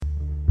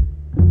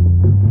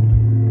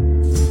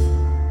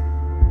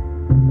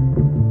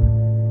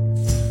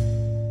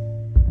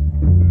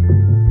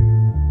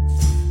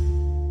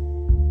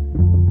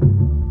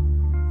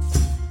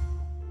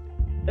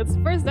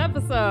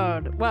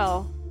episode.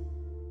 Well,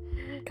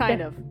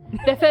 kind of.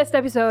 The first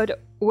episode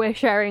we're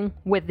sharing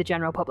with the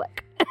general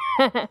public.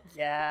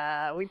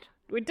 Yeah,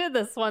 we did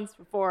this once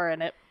before,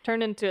 and it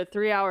turned into a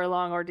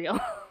 3-hour-long ordeal.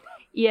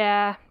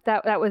 Yeah,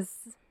 that was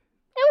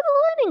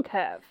a learning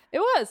curve. It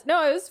was.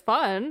 No, it was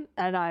fun,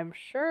 and I'm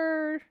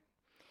sure...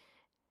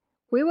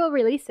 We will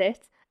release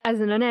it as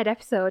an unaired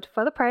episode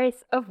for the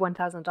price of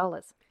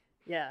 $1,000.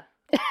 Yeah.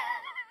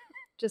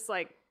 Just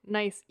like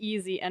nice,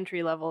 easy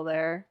entry level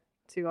there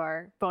to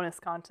our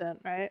bonus content,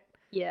 right?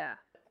 Yeah.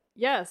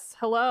 Yes,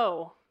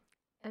 hello.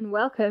 And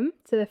welcome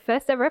to the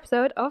first ever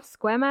episode of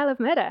Square Mile of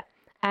Murder.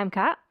 I'm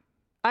Kat.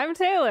 I'm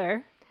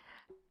Taylor.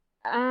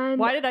 And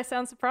Why did I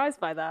sound surprised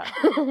by that?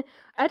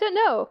 I don't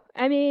know.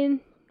 I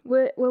mean,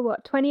 we're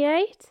what,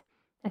 28?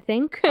 I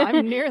think.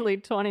 I'm nearly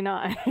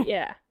 29.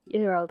 Yeah,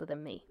 you're older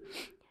than me.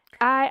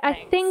 I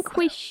Thanks. think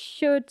we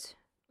shouldn't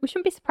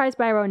be surprised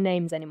by our own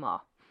names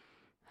anymore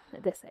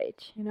at this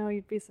age. You know,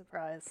 you'd be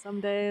surprised.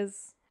 Some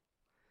days,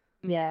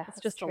 Yeah, it's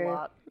that's just true.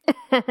 a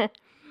lot.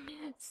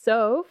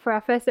 So, for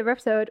our first ever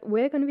episode,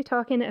 we're going to be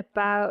talking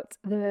about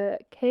the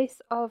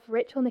case of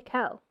Rachel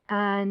Nickell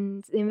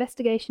and the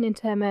investigation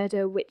into her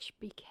murder, which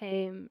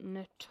became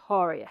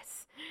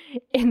notorious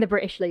in the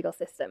British legal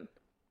system.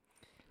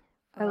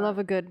 I love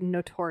a good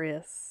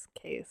notorious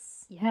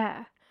case.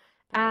 Yeah.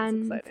 That's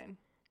And exciting.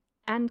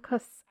 And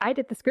because I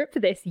did the script for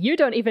this, you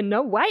don't even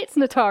know why it's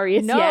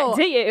notorious No, yet,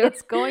 do you?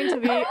 It's going to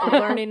be a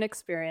learning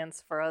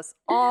experience for us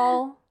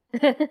all.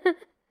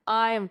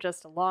 I am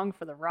just along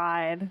for the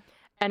ride.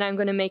 And I'm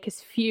going to make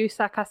as few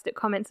sarcastic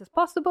comments as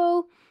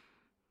possible,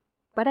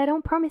 but I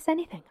don't promise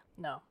anything.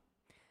 No.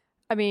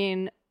 I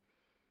mean,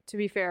 to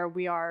be fair,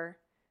 we are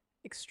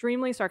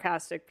extremely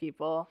sarcastic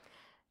people.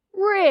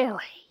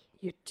 Really?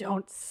 You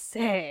don't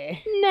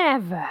say.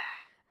 Never.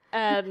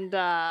 And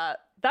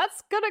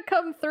that's going to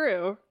come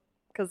through,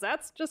 because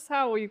that's just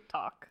how we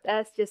talk.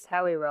 That's just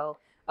how we roll.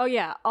 Oh,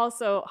 yeah.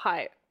 Also,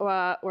 hi.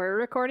 We're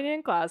recording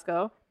in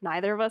Glasgow.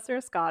 Neither of us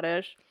are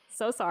Scottish.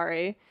 So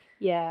sorry.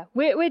 Yeah,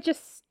 we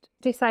just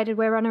decided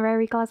we're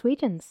honorary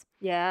Glaswegians.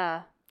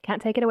 Yeah.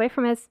 Can't take it away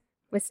from us.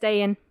 We're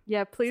staying.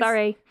 Yeah, please.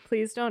 Sorry.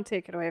 Please don't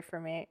take it away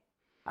from me.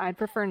 I'd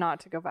prefer not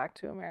to go back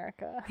to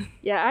America.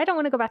 Yeah, I don't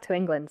want to go back to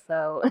England,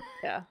 so...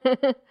 Yeah.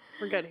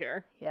 We're good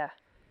here. Yeah.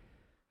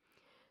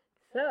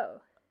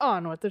 So...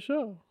 On with the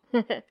show.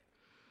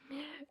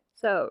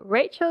 So,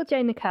 Rachel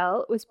J.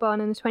 Nickell was born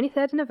on the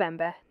 23rd of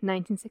November,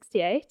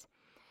 1968,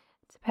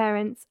 to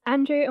parents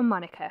Andrew and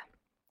Monica.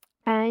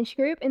 And she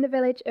grew up in the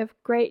village of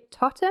Great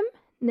Totham,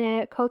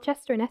 near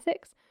Colchester in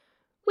Essex.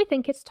 We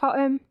think it's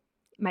Totham.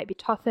 It might be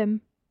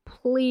Totham.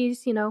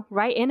 Please,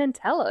 write in and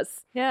tell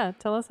us. Yeah,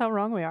 tell us how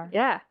wrong we are.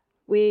 Yeah,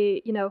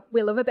 we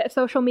love a bit of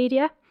social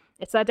media.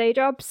 It's our day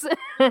jobs.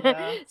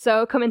 Yeah.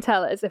 So come and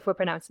tell us if we're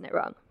pronouncing it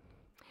wrong.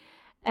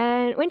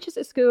 And when she was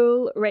at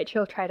school,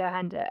 Rachel tried her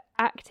hand at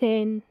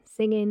acting,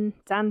 singing,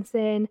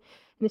 dancing, and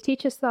the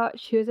teachers thought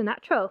she was a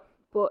natural.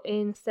 But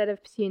instead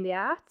of pursuing the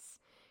arts,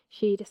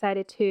 she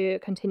decided to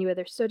continue with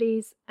her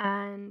studies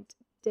and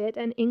did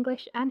an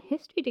English and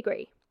history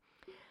degree.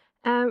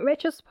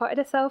 Rachel supported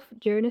herself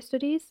during her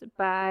studies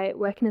by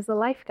working as a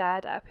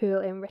lifeguard at a pool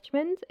in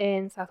Richmond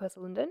in southwest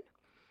London.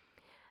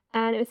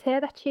 And it was here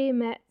that she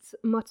met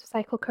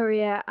motorcycle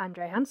courier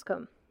Andre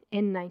Hanscom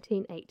in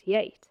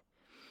 1988.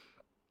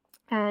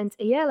 And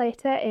a year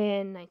later,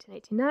 in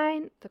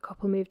 1989, the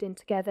couple moved in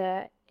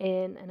together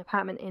in an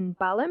apartment in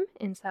Balham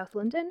in South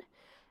London,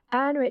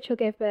 and Rachel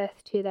gave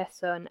birth to their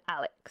son,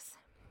 Alex.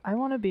 I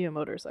want to be a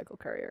motorcycle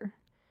courier.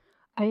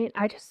 I mean,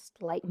 I just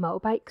like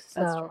motorbikes,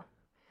 That's so true.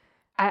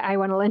 I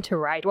want to learn to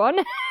ride one.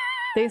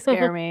 They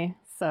scare me,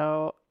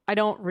 so I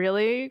don't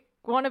really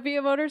want to be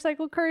a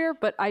motorcycle courier,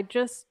 but I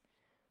just,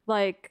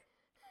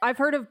 I've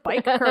heard of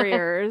bike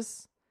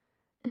couriers,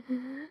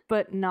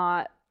 but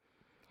not,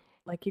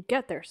 you'd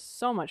get there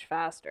so much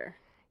faster.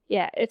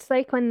 Yeah, it's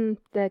like when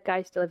the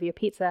guys deliver your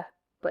pizza,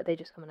 but they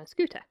just come on a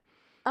scooter.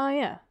 Oh,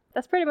 yeah.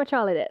 That's pretty much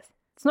all it is.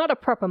 It's not a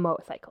proper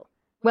motorcycle.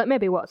 Well, it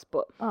maybe was,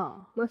 but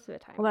Oh, most of the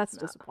time well, that's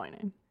it's not.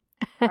 disappointing.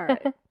 All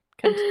right.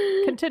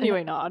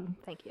 Continuing on.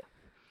 Thank you.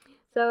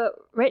 So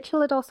Rachel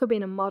had also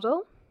been a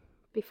model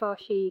before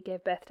she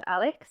gave birth to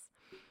Alex,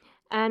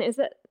 and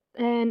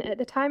at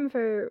the time of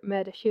her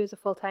murder, she was a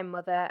full-time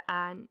mother,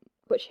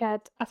 but she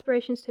had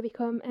aspirations to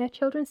become a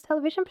children's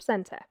television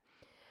presenter,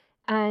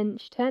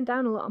 and she turned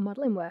down a lot of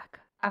modelling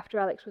work after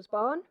Alex was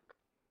born,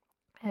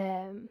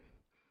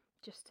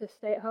 just to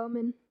stay at home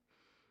and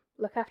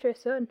look after her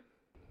son.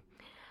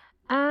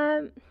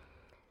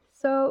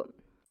 So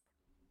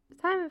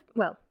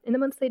in the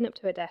months leading up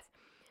to her death,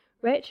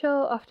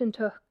 Rachel often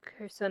took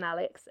her son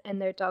Alex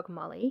and their dog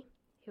Molly,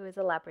 who is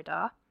a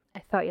Labrador. I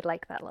thought you'd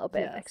like that little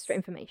bit of extra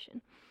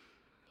information.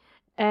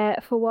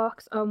 For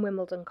walks on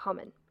Wimbledon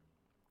Common.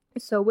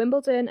 So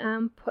Wimbledon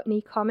and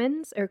Putney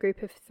Commons are a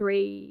group of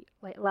 3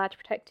 large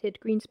protected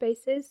green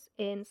spaces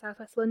in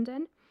southwest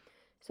London.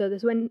 So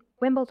there's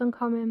Wimbledon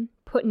Common,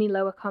 Putney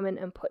Lower Common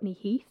and Putney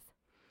Heath.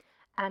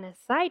 And a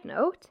side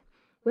note,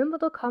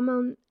 Wimbledon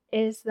Common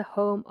is the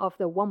home of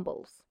the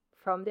Wombles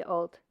from the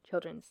old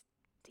children's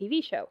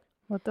TV show.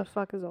 What the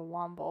fuck is a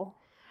womble?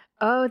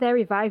 Oh, they're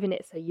reviving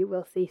it, so you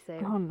will see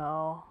soon. Oh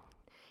no.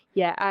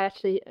 Yeah, I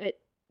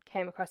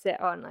came across it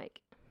on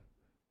like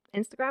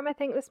Instagram, I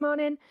think, this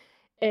morning,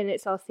 and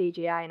it's all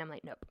CGI, and I'm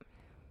like, nope.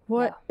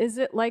 What No. is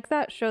it like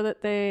that show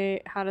that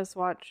they had us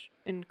watch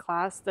in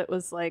class that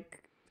was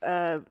like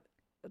The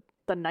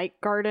Night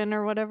Garden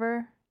or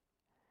whatever?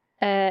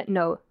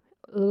 No,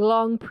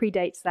 long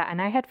predates that,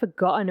 and I had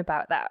forgotten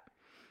about that.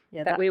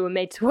 Yeah, That we were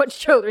made to watch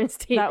children's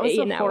TV that was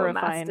a in our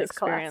horrifying master's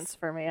experience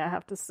for me, I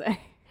have to say.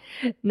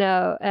 class.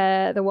 No,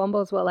 the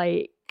Wombles were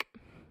like,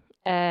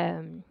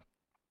 I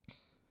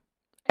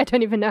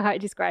don't even know how to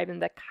describe them.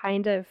 They're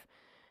kind of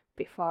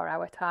before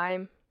our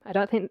time.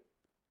 I think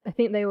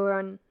they were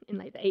on in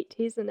like the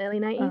 80s and early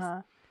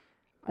 90s.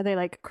 Are they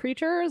like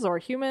creatures or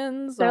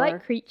humans? They're or...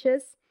 like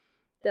creatures.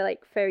 They're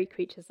like fairy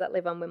creatures that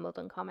live on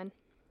Wimbledon Common.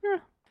 Yeah.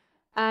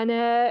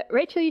 And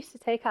Rachel used to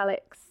take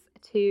Alex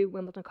to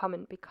Wimbledon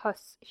Common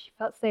because she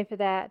felt safer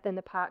there than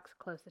the parks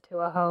closer to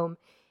her home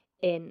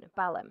in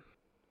Balham.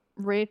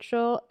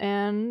 Rachel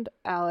and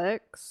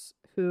Alex,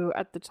 who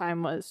at the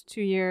time was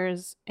 2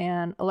 years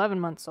and 11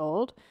 months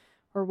old,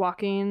 were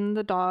walking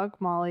the dog,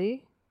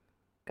 Molly.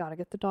 Gotta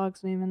get the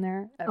dog's name in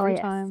there every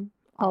time.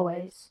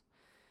 Always.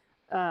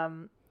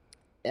 In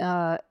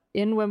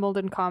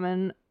Wimbledon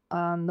Common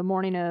on the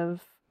morning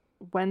of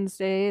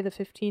Wednesday, the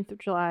 15th of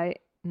July,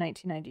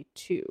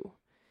 1992.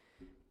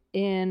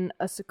 In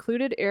a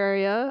secluded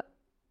area,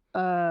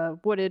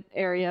 wooded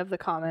area of the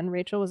Common,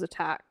 Rachel was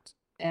attacked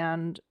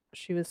and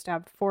she was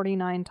stabbed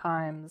 49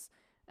 times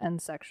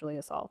and sexually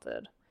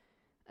assaulted.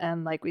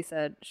 And like we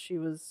said, she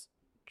was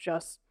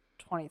just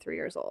 23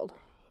 years old.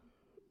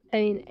 I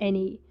mean,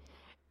 any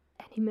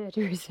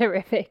murder is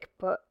horrific,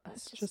 but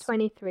It's just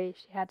 23.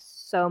 She had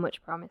so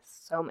much promise,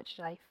 so much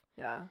life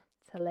Yeah.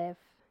 to live.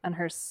 And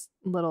her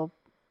little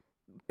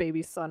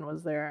baby son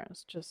was there. It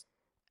was just...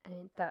 I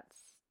mean,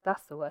 that's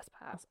the worst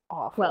part. That's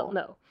awful. Well,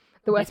 no.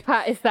 The worst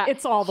part is that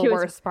It's all the she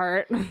was- worst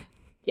part.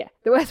 Yeah,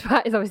 the worst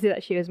part is obviously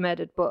that she was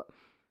murdered, but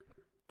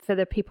for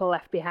the people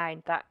left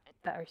behind, that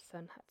her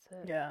son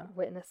had to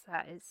witness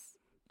that is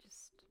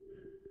just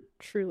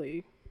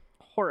Truly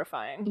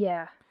horrifying.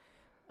 yeah.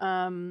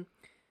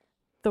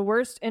 The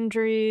worst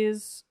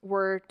injuries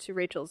were to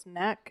Rachel's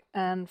neck,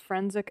 and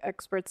forensic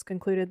experts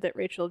concluded that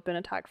Rachel had been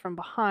attacked from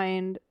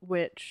behind,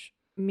 which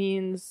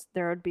means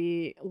there would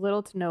be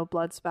little to no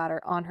blood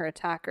spatter on her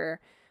attacker,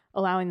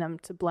 allowing them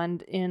to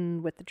blend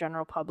in with the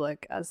general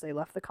public as they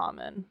left the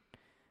Common.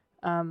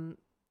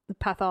 The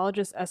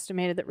pathologist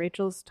estimated that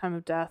Rachel's time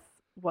of death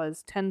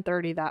was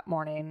 10:30 that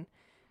morning,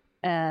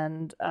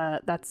 and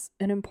that's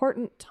an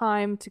important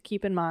time to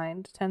keep in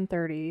mind.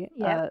 10:30.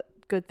 Yep.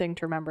 Good thing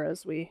to remember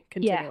as we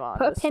continue on.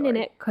 Put a this pin in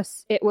story. it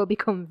because it will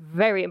become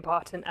very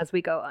important as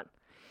we go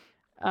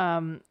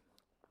on.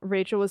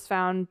 Rachel was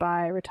found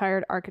by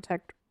retired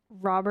architect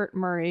Robert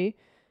Murray,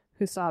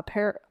 who saw a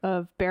pair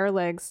of bare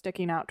legs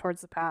sticking out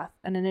towards the path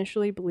and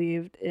initially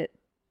believed it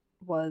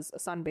was a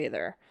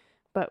sunbather.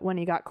 But when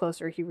he got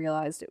closer, he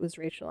realized it was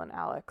Rachel and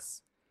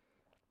Alex.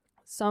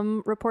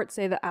 Some reports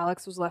say that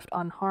Alex was left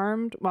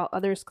unharmed, while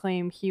others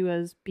claim he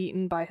was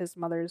beaten by his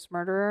mother's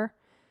murderer.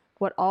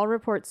 What all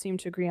reports seem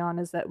to agree on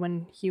is that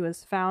when he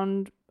was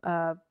found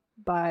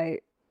by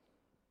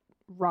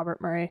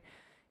Robert Murray,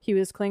 he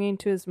was clinging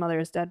to his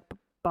mother's dead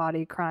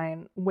body,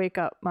 crying, "Wake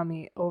up,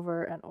 Mummy,"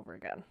 over and over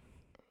again.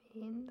 I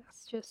mean,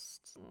 that's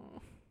just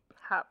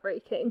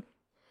heartbreaking.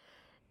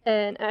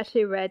 And I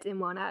actually read in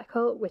one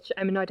article, which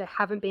I'm annoyed I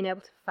haven't been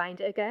able to find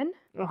it again,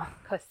 Ugh.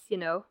 because,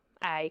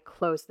 I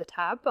closed the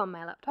tab on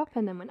my laptop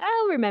and then went,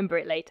 I'll remember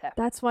it later.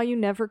 That's why you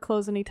never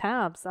close any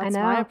tabs. That's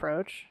know. my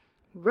approach.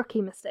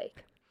 Rookie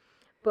mistake.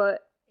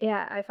 But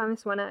yeah, I found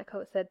this one article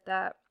that said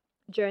that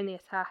during the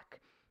attack,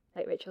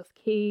 like Rachel's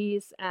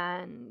keys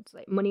and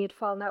like money had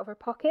fallen out of her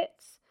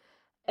pockets,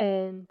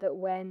 and that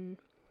when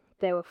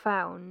they were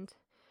found,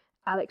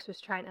 Alex was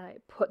trying to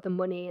like put the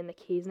money and the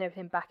keys and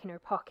everything back in her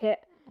pocket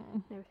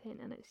and everything,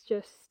 and it's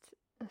just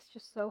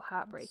so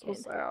heartbreaking.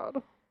 So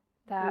sad.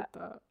 That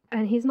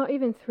and he's not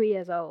even 3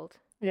 years old.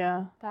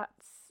 Yeah.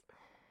 That's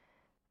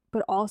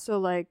But also,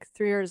 like,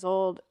 3 years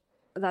old,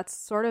 that's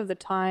sort of the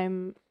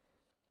time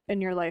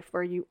in your life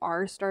where you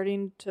are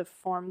starting to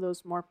form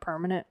those more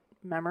permanent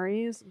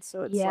memories. And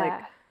so it's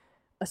like,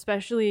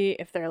 especially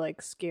if they're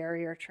like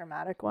scary or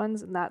traumatic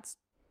ones, and that's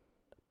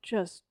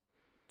just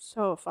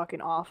so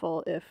fucking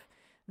awful if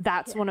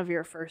that's one of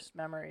your first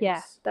memories.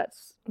 Yeah,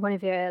 that's one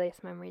of your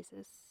earliest memories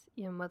is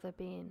your mother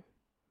being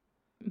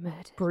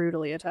murdered.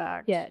 Brutally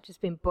attacked. Yeah,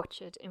 just being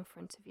butchered in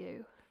front of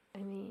you. I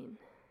mean,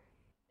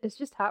 it's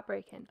just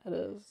heartbreaking. It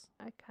is.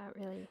 I can't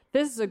really...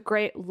 This is a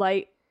great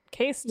light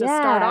case to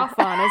start off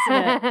on,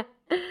 isn't it?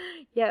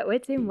 Yeah, we're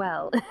doing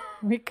well.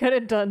 We could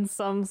have done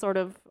some sort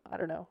of, I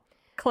don't know,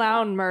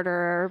 clown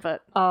murderer,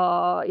 but...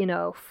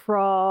 Or,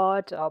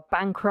 fraud or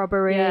bank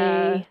robbery.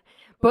 Yeah.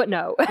 But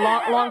no.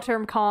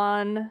 Long-term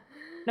con.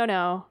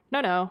 No.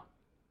 Yeah.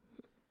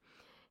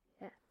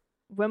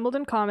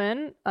 Wimbledon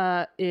Common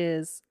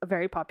is a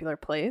very popular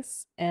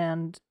place,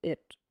 and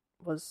it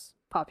was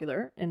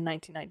popular in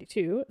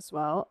 1992 as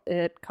well.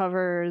 It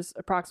covers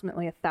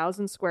approximately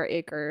 1,000 square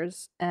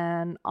acres,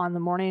 and on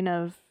the morning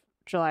of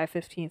July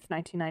 15th,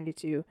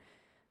 1992,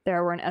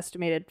 there were an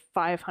estimated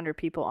 500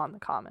 people on the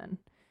common.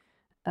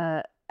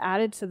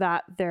 Added to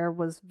that, there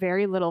was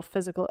very little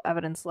physical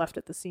evidence left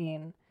at the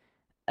scene.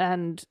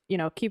 And,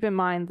 keep in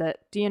mind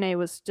that DNA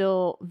was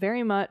still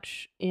very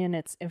much in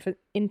its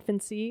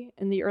infancy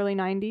in the early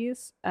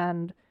 90s,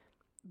 and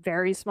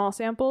very small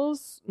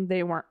samples,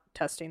 they weren't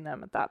testing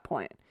them at that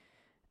point.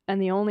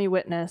 And the only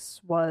witness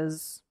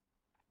was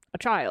a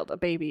child, a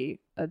baby,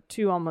 a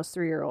 2, almost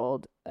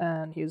 3-year-old,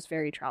 and he was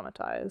very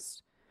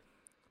traumatized.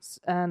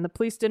 And the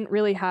police didn't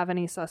really have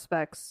any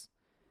suspects,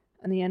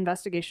 and the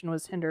investigation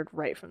was hindered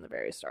right from the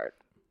very start.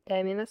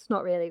 I mean, that's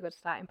not really a good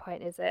starting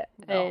point, is it?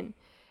 No. And,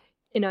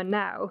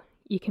 now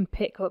you can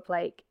pick up,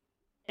 like,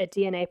 a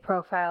DNA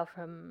profile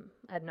from,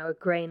 I don't know, a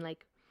grain,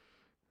 like,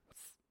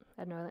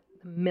 I don't know, like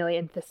a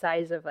millionth the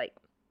size of, like,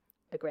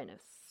 a grain of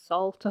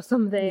salt or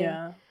something.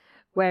 Yeah.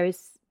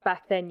 Whereas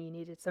back then you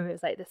needed something that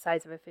was, like, the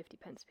size of a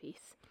 50p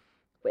piece,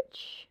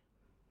 which,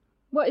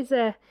 what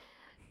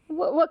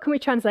can we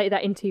translate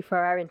that into for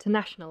our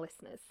international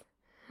listeners?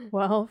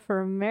 Well, for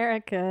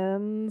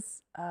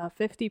Americans,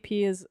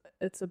 50p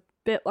it's a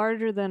bit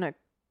larger than a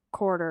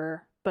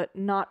quarter, but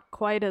not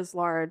quite as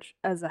large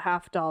as a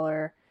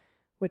 $50,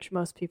 which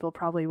most people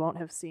probably won't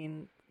have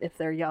seen if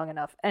they're young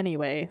enough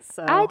anyway.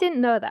 So I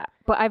didn't know that,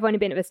 but I've only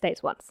been to the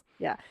States once.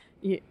 Yeah,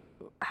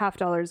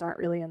 $50 aren't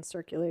really in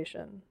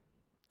circulation.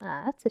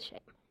 Ah, that's a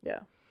shame. Yeah,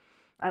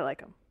 I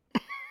like them.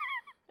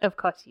 Of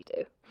course you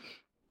do.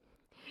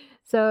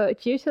 So,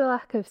 due to the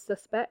lack of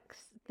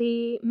suspects,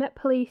 the Met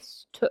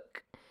Police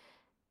took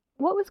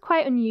what was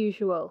quite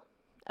unusual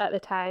at the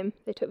time.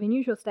 They took the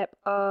unusual step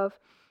of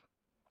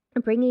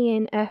bringing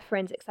in a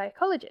forensic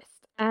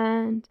psychologist,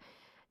 and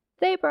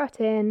they brought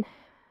in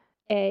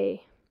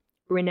a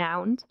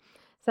renowned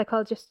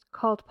psychologist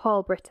called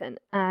Paul Britton.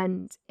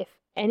 And if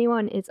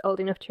anyone is old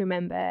enough to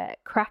remember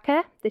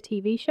Cracker, the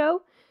TV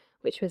show,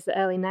 which was the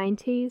early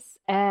 90s,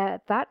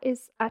 that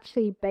is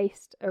actually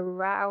based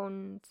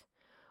around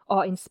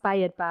or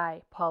inspired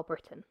by Paul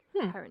Britton,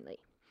 apparently.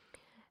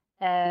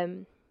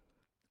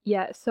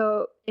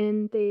 So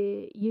in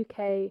the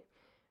UK,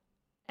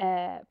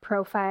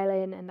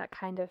 profiling and that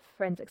kind of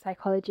forensic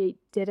psychology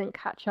didn't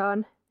catch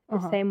on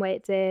the same way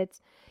it did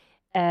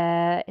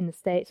in the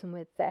States and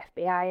with the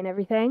FBI and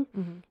everything.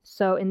 Mm-hmm.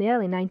 So in the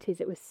early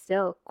 90s, it was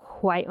still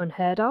quite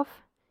unheard of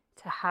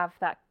to have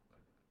that,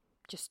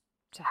 just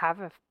to have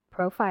a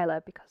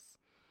profiler, because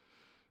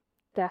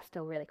they're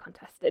still really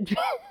contested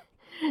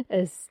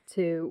as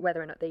to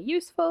whether or not they're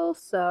useful.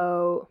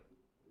 So,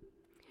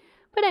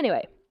 but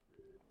anyway,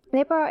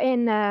 they brought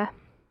in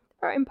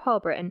Paul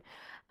Britton,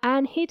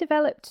 and he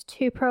developed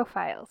 2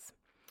 profiles.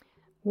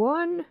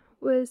 One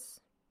was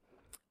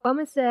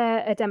almost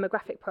a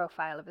demographic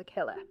profile of the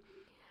killer,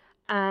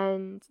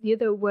 and the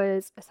other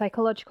was a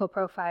psychological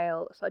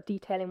profile, sort of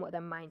detailing what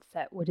their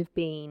mindset would have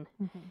been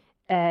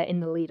in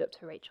the lead up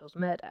to Rachel's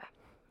murder.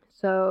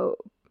 So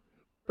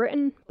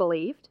Britton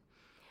believed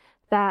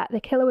that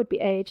the killer would be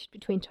aged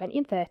between 20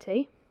 and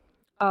 30,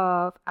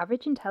 of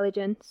average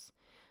intelligence,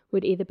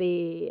 would either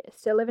be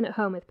still living at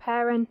home with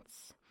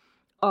parents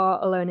or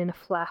alone in a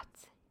flat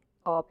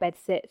or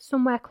bedsit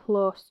somewhere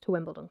close to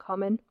Wimbledon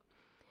Common.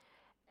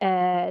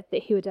 That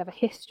he would have a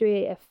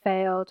history of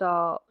failed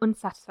or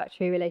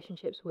unsatisfactory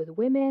relationships with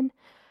women,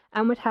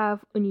 and would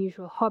have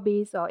unusual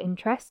hobbies or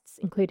interests,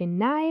 including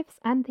knives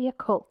and the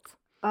occult.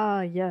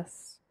 Ah,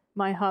 yes.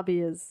 My hobby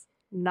is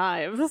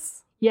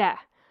knives. Yeah.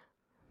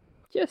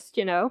 Just,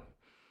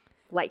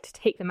 like to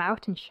take them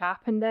out and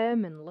sharpen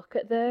them and look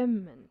at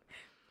them,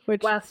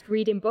 and whilst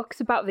reading books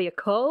about the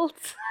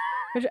occult.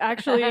 Which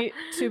actually,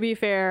 to be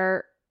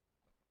fair,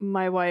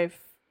 my wife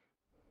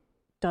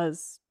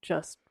does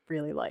just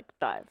really like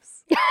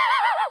knives.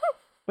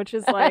 Which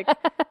is like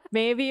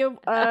maybe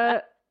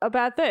a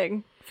bad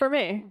thing for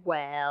me.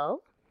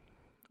 Well,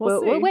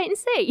 we'll wait and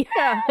see.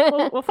 Yeah,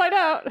 we'll find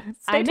out.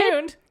 Stay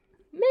tuned.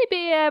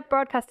 Maybe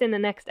broadcast in the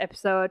next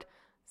episode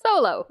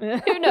solo.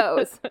 Who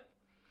knows?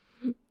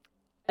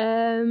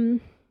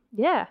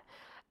 Yeah.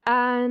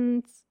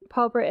 And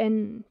Paul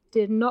Britton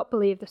did not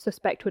believe the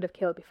suspect would have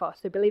killed before,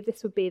 so believed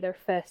this would be their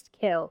first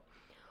kill,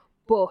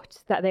 but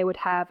that they would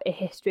have a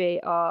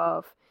history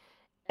of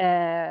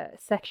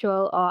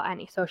sexual or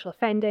antisocial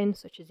offending,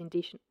 such as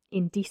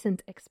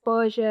indecent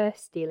exposure,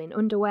 stealing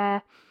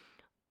underwear,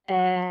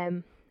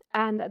 and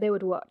that they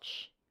would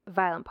watch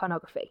violent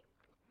pornography.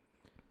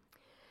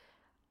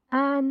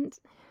 And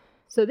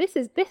so this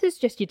is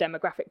just your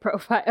demographic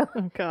profile.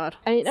 Oh God,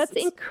 I mean, that's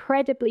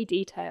incredibly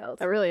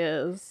detailed. It really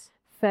is.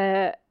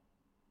 For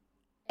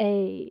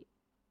a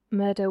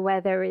murder where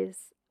there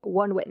is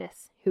one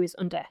witness who is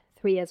under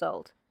 3 years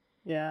old.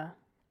 Yeah.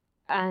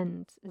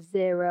 And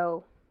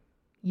 0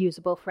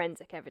 usable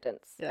forensic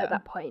evidence at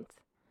that point.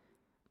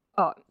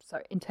 Oh,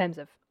 sorry, in terms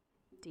of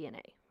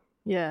DNA.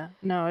 Yeah.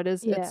 No, it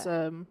is. Yeah. It's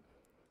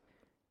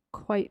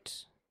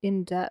quite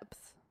in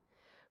depth.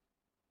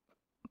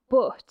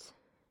 But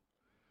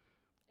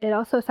It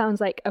also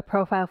sounds like a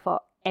profile for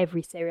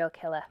every serial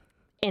killer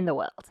in the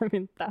world. I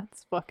mean,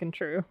 that's fucking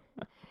true.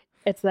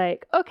 It's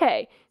like,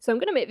 okay, so I'm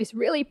going to make this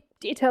really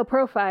detailed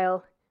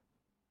profile,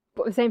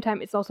 but at the same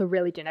time, it's also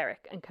really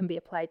generic and can be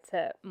applied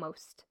to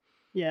most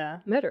Yeah.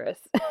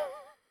 murderers.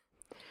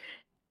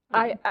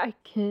 I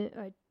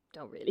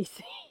don't really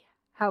see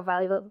how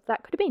valuable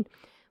that could have been.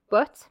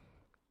 But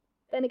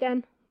then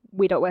again,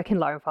 we don't work in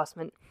law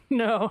enforcement.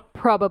 No.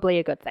 Probably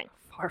a good thing.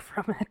 Far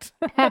from it.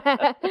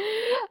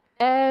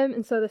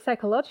 And so the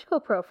psychological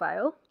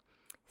profile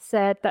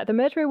said that the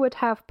murderer would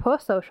have poor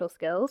social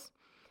skills,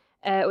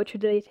 which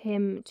would lead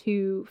him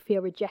to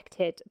feel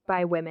rejected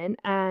by women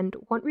and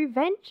want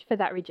revenge for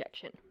that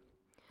rejection.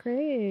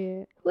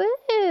 Great.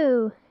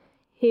 Woo!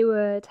 He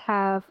would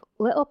have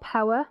little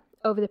power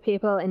over the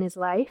people in his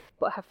life,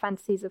 but have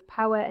fantasies of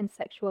power and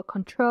sexual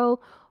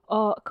control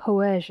or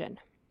coercion.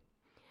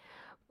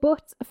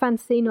 But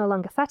fantasy no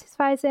longer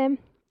satisfies him,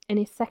 and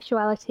his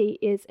sexuality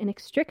is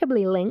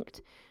inextricably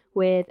linked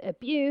with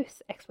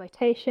abuse,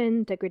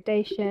 exploitation,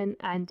 degradation,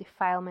 and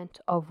defilement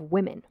of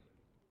women.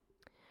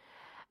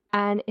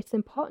 And it's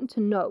important to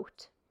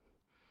note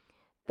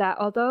that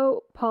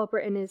although Paul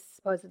Britton is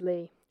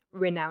supposedly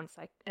renowned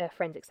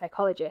forensic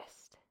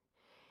psychologist,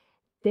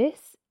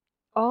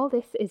 all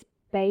this is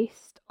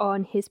based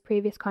on his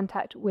previous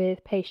contact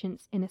with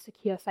patients in a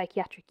secure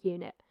psychiatric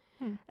unit.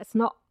 It's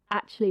not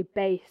actually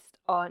based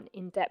on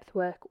in-depth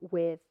work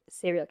with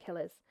serial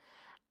killers,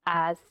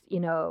 as, you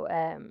know,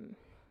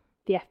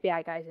 the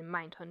FBI guys in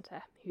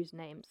Mindhunter, whose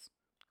names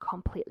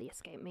completely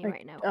escape me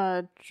right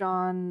now.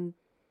 John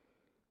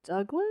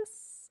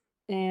Douglas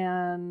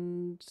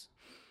and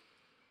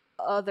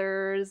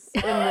others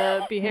in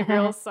the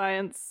behavioral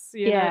science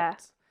unit. Yeah.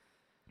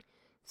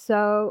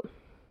 So,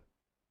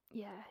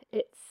 yeah,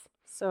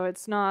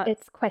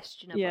 it's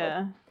questionable.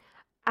 Yeah.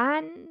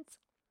 And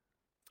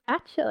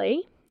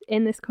actually,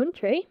 in this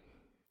country,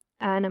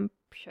 and I'm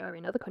sure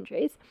in other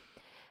countries,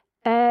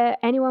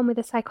 anyone with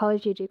a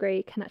psychology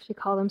degree can actually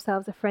call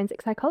themselves a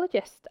forensic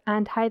psychologist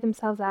and hire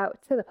themselves out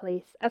to the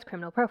police as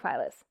criminal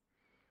profilers.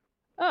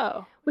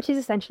 Oh. Which is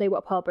essentially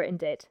what Paul Britton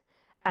did.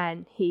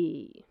 And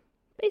he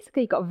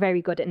basically got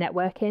very good at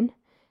networking.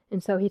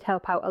 And so he'd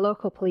help out a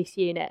local police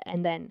unit,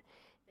 and then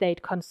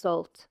they'd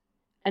consult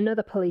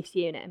another police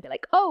unit and be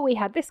like, oh, we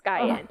had this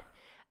guy in.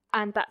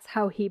 And that's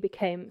how he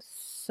became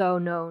so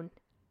known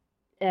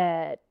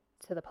to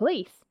the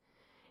police.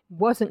 It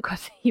wasn't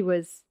because he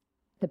was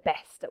the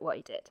best at what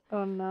he did.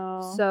 Oh,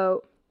 no.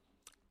 So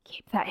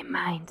keep that in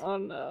mind. Oh,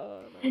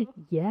 no.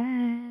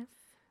 Yes.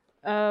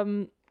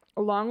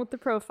 Along with the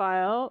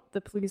profile,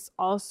 the police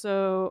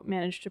also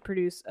managed to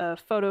produce a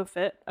photo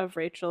fit of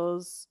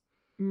Rachel's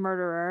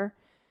murderer.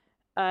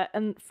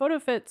 And photo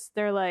fits,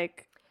 they're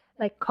like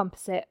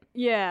composite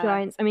yeah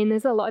drawings. I mean,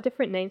 there's a lot of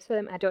different names for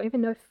them. I don't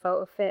even know if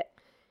photo fit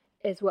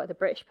is what the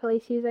British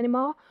police use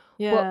anymore.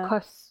 Yeah. But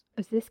because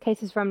this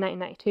case is from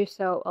 1992,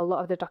 so a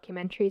lot of the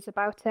documentaries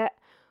about it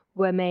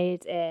were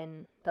made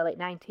in the late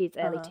 90s,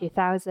 early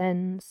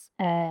 2000s.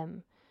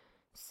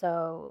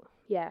 So,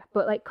 yeah.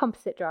 But, like,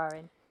 composite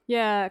drawing.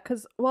 Yeah,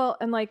 because, well,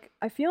 and, like,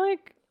 I feel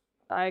like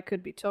I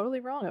could be totally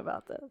wrong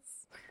about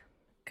this.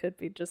 Could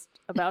be just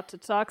about to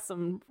talk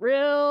some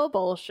real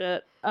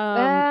bullshit.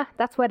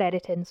 That's what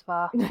editing's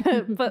for.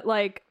 But,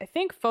 like, I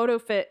think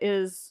PhotoFit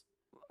is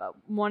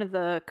one of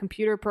the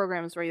computer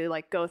programs where you,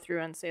 like, go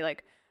through and say,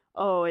 like,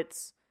 oh,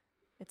 it's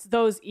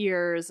those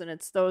ears and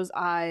it's those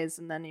eyes,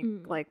 and then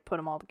you, like, put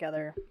them all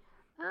together.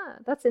 Ah,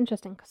 that's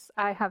interesting, because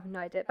I have no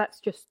idea. That's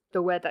just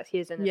the word that's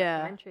used in the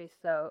documentary,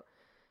 so,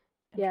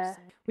 yeah.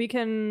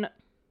 Can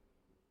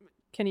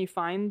you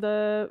find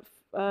the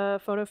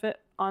PhotoFit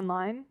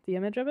online, the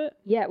image of it?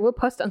 Yeah, we'll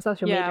post it on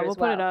social media Yeah, we'll as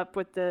well. put it up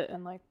with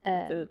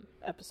the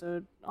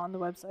episode on the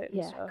website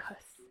and stuff.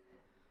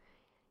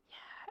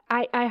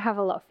 I have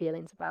a lot of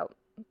feelings about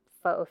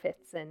photo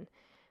fits and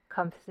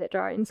composite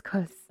drawings,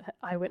 because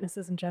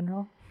eyewitnesses in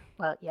general.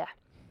 Well, yeah.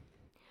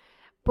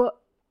 But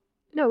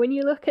no, when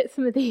you look at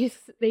some of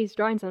these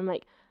drawings, I'm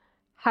like,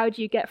 how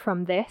do you get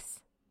from this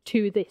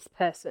to this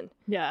person?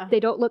 Yeah. They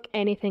don't look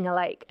anything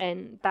alike,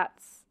 and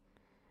that's,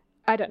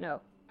 I don't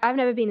know. I've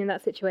never been in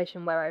that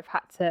situation where I've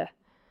had to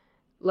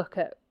look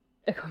at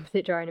a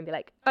composite drawing and be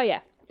like, oh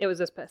yeah, it was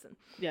this person.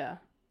 Yeah.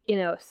 You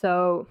know,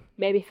 so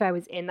maybe if I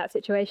was in that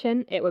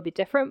situation, it would be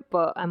different,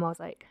 but I'm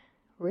always like,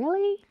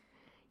 really?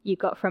 You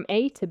got from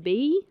A to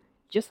B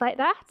just like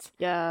that?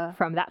 Yeah.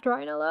 From that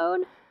drawing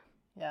alone?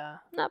 Yeah.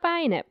 Not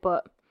buying it,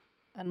 but,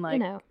 and like, you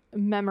know.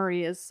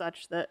 Memory is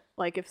such that,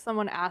 like, if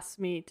someone asks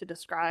me to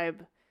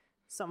describe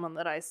someone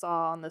that I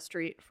saw on the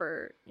street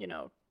for,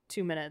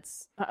 2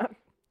 minutes,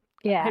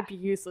 yeah, I'd be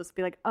useless to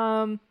be like,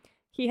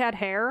 he had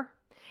hair.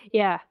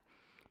 Yeah.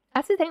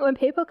 That's the thing, when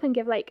people can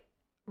give, like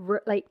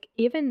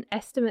even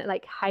estimate,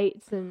 like,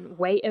 heights and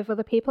weight of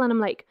other people, and I'm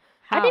like,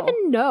 how? I don't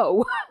even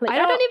know. I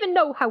don't even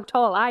know how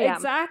tall I am.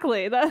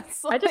 Exactly.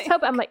 That's I just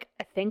hope I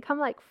think I'm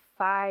like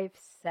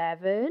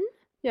 5'7".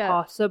 Yeah.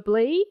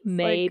 Possibly.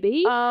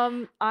 Maybe.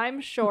 Like,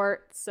 I'm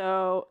short,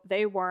 so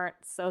they weren't,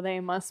 so they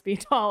must be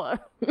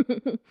taller.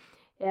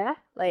 Yeah.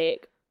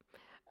 Like,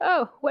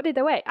 Oh, what did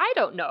they weigh? I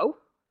don't know.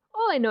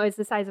 All I know is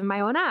the size of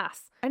my own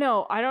ass. I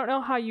know. I don't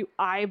know how you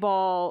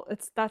eyeball.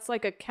 That's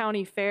like a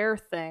county fair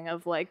thing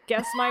of like,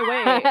 guess my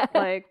weight.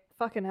 Like,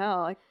 fucking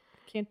hell. I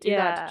can't do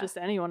that to just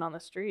anyone on the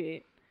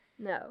street.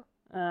 No.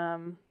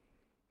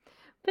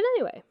 But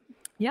anyway.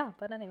 Yeah,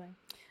 but anyway.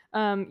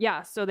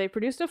 Yeah, so they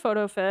produced a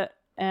photo fit,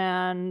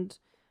 and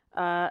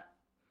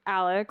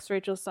Alex,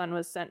 Rachel's son,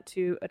 was sent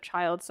to a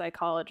child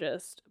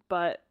psychologist,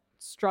 but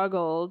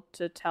struggled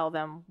to tell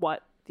them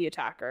what the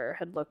attacker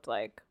had looked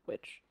like,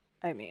 which,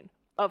 I mean,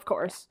 of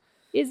course.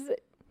 Is,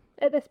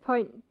 at this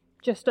point,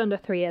 just under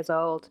 3 years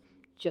old,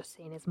 just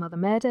seen his mother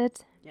murdered.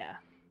 Yeah.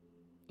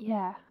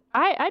 Yeah.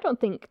 I don't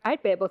think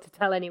I'd be able to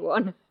tell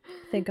anyone.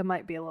 I think I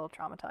might be a little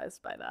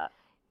traumatized by that.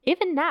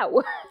 Even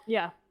now.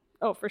 Yeah.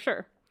 Oh, for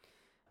sure.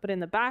 But in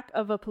the back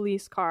of a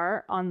police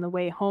car on the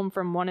way home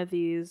from one of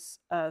these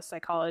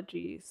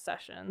psychologist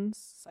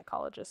sessions,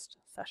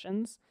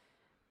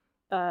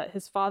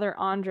 his father,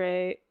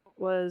 Andre,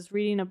 was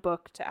reading a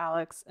book to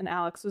Alex, and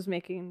Alex was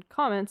making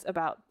comments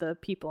about the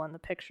people in the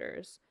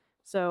pictures.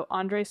 So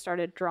Andre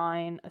started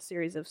drawing a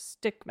series of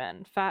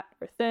stickmen, fat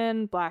or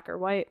thin, black or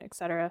white,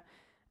 etc.,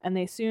 and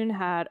they soon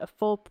had a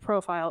full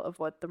profile of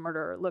what the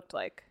murderer looked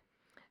like.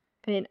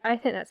 I mean, I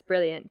think that's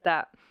brilliant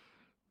that,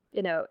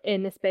 you know,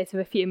 in the space of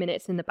a few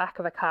minutes in the back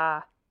of a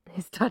car,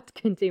 his dad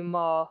can do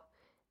more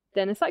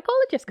than a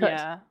psychologist could.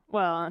 Yeah,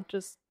 well, it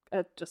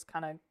just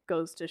kind of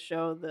goes to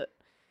show that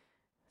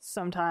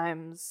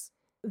sometimes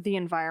the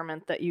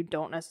environment that you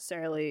don't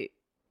necessarily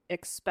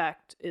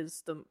expect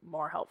is the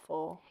more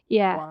helpful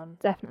one.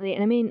 Definitely.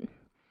 And I mean,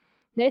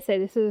 they say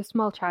this is a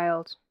small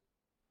child,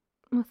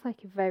 most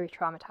likely very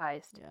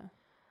traumatized. Yeah.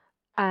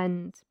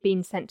 And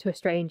being sent to a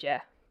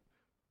stranger.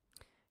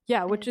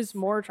 Yeah, which is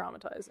more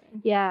traumatizing.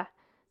 Yeah.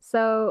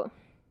 So,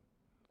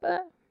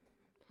 but,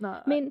 no,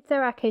 I mean,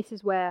 there are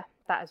cases where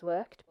that has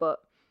worked,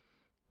 but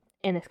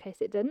in this case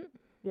it didn't.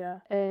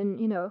 Yeah.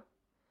 And, you know,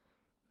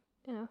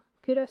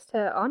 kudos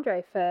to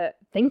Andre for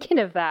thinking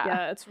of that.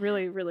 Yeah, it's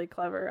really, really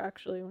clever,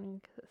 actually, when you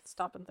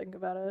stop and think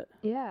about it.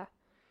 Yeah.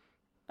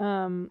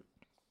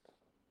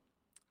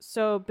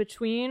 So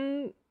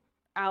between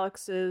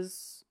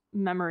Alex's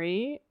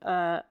memory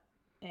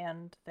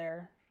and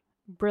their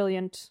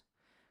brilliant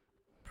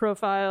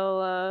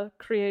profile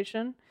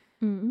creation,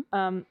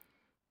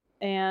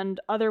 and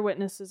other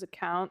witnesses'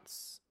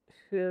 accounts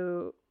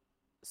who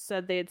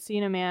said they had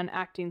seen a man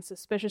acting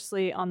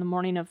suspiciously on the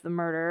morning of the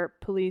murder,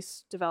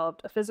 police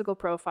developed a physical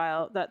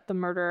profile that the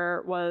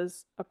murderer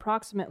was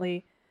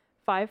approximately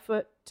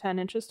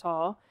 5'10"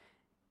 tall,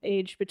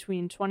 aged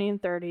between 20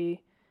 and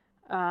 30.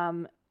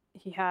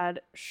 He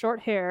had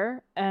short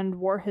hair and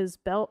wore his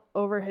belt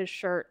over his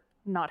shirt,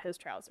 not his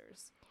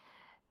trousers.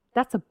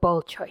 That's a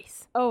bold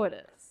choice. Oh, it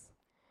is.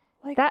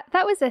 Like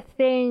that was a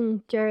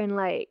thing during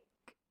like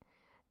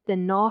the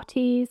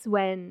noughties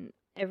when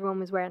everyone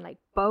was wearing like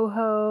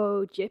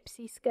boho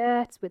gypsy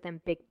skirts with them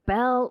big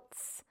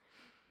belts.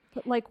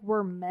 But like,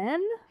 were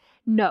men?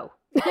 No.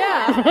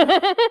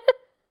 Yeah.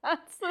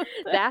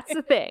 That's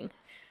the thing.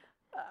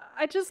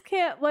 I just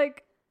can't,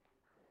 like,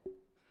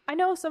 I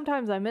know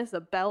sometimes I miss a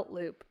belt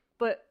loop,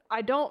 but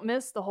I don't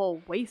miss the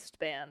whole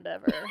waistband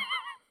ever.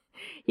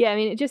 Yeah, I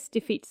mean, it just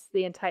defeats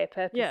the entire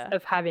purpose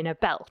of having a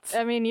belt.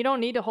 I mean, you don't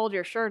need to hold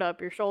your shirt up.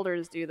 Your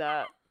shoulders do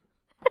that.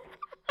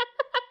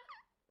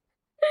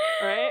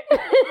 Right?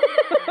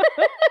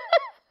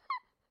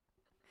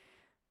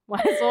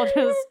 Might as well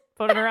just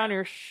put it around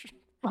your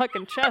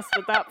fucking chest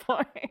at that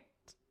point.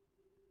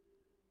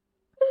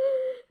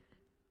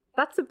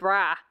 That's a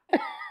bra.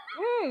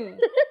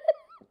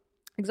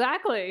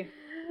 Exactly.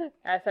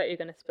 I thought you were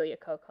going to spill your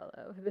Coca-Cola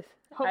over this.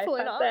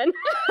 Hopefully not. Then.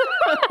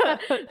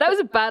 That was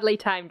a badly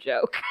timed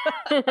joke.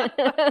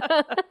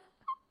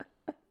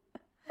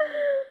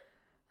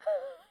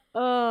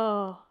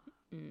 Oh.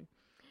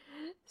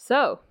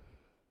 So.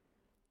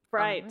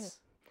 Right.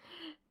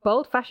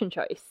 Bold fashion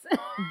choice.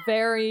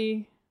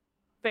 Very,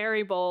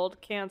 very bold.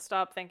 Can't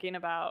stop thinking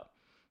about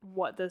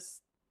what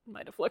this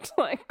might have looked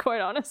like,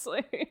 quite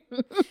honestly.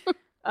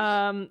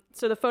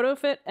 So the photo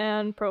fit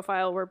and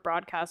profile were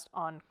broadcast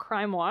on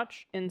Crime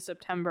Watch in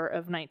September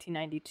of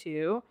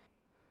 1992.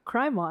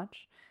 Crime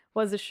Watch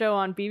was a show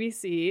on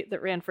BBC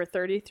that ran for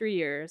 33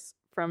 years,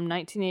 from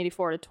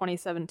 1984 to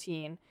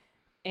 2017,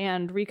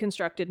 and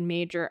reconstructed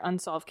major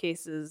unsolved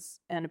cases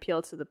and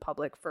appealed to the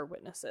public for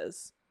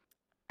witnesses.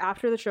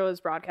 After the show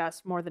was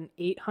broadcast, more than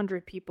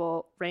 800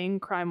 people rang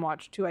Crime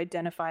Watch to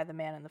identify the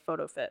man in the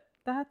photo fit.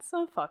 That's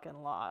a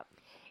fucking lot.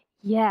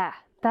 Yeah,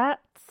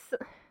 that's...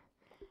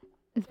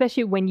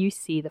 Especially when you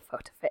see the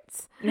photo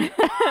fits.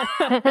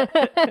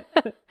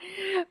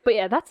 But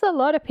yeah, that's a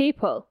lot of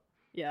people.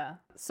 Yeah.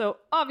 So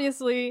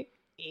obviously,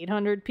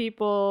 800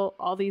 people,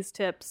 all these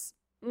tips.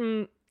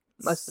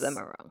 Most of them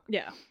are wrong.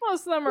 Yeah,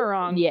 most of them are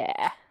wrong.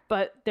 Yeah.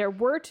 But there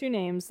were two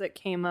names that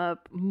came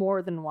up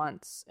more than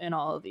once in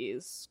all of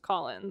these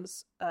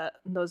call-ins.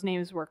 Those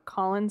names were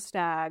Colin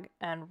Stagg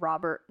and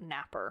Robert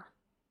Napper.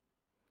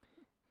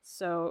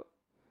 So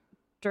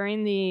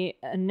during the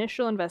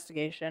initial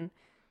investigation,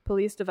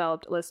 police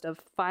developed a list of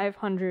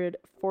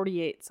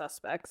 548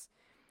 suspects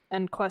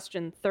and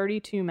questioned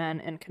 32 men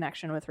in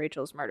connection with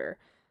Rachel's murder.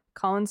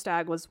 Colin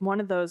Stagg was one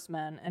of those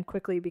men and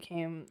quickly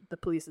became the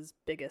police's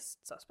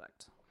biggest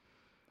suspect.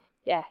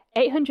 Yeah,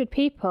 800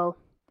 people,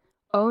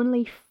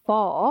 only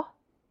four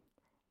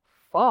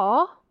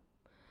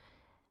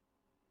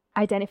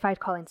identified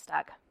Colin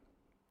Stagg.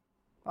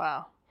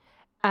 Wow.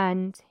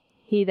 And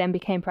he then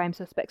became prime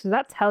suspect. So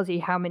that tells you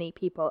how many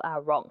people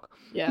are wrong.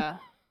 Yeah.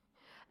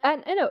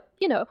 And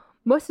you know,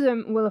 most of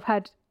them will have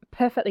had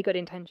perfectly good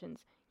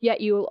intentions.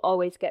 Yet you will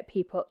always get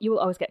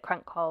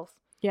crank calls.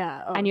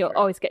 Yeah. Oh, and you'll sure.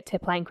 always get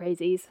tip line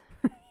crazies.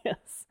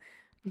 Yes.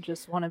 You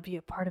just want to be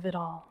a part of it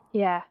all.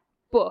 Yeah.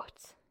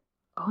 But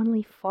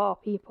only 4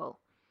 people.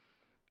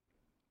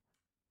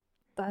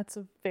 That's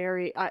a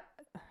very... I'm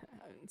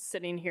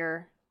sitting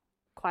here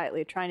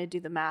quietly trying to do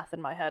the math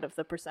in my head of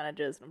the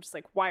percentages. And I'm just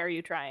like, why are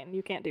you trying?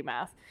 You can't do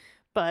math.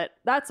 But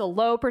that's a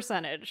low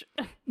percentage.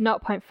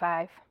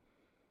 0.5.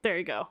 There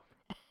you go.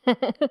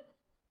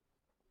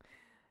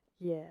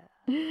 Yeah.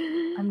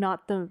 I'm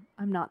not the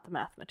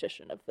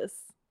mathematician of this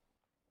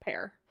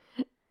pair.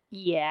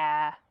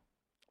 Yeah.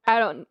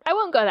 I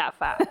won't go that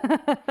far.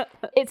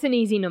 It's an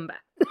easy number.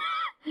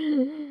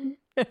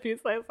 If you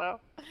say so.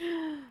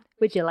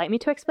 Would you like me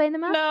to explain the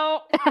math?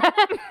 No.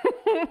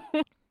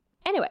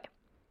 Anyway,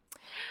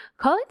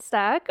 Colin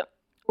Stagg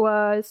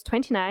was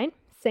 29,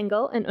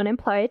 single and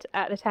unemployed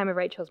at the time of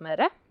Rachel's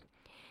murder.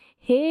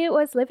 He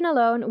was living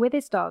alone with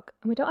his dog,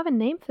 and we don't have a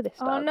name for this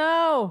dog. Oh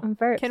no. I'm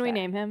very Can we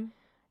upset. name him?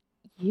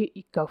 You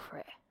go for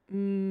it.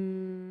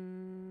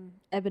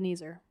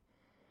 Ebenezer.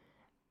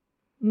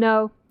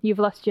 No, you've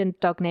lost your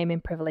dog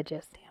naming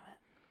privileges. Damn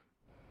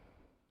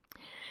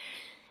it.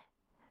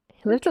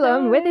 He lived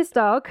alone with his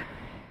dog,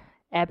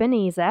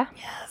 Ebenezer,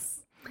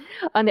 Yes.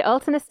 on the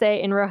Alton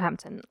estate in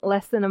Roehampton,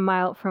 less than a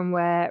mile from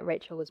where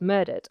Rachel was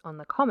murdered on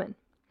the Common.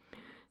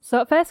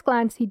 So at first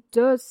glance, he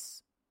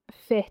does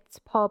fit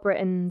Paul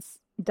Britton's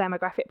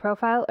demographic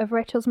profile of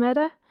Rachel's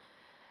murderer,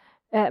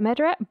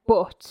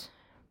 but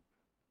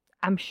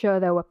I'm sure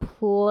there were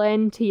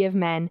plenty of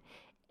men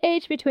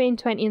aged between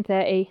 20 and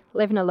 30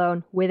 living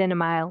alone within a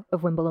mile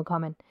of Wimbledon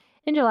Common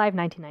in July of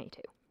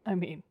 1992. I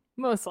mean,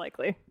 most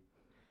likely.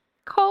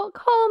 Call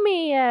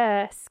me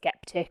a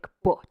skeptic,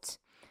 but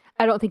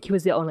I don't think he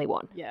was the only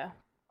one. Yeah.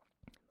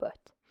 But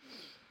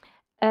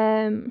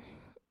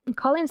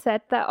Colin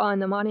said that on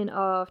the morning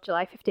of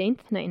July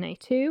 15th,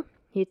 1992,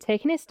 he had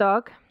taken his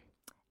dog,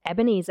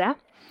 Ebenezer,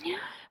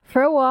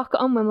 for a walk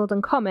on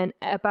Wimbledon Common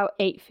at about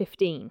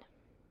 8:15.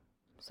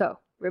 So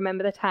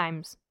remember the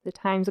times. The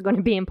times are going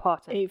to be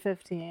important.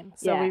 8:15.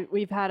 So Yeah.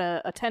 we've had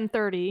a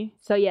 10:30.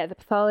 So yeah, the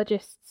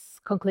pathologists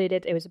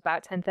concluded it was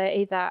about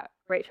 10:30 that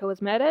Rachel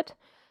was murdered.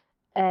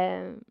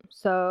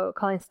 So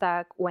Colin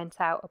Stagg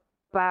went out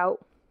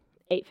about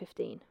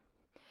 8:15.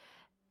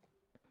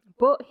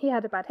 But he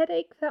had a bad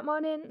headache that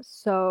morning,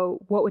 so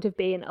what would have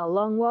been a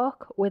long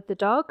walk with the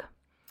dog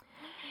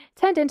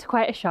turned into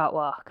quite a short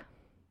walk.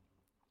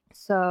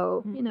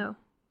 So,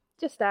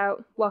 just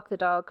out, walk the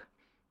dog,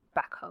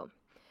 back home.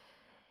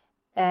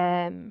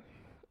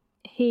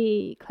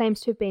 He claims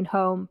to have been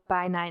home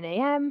by 9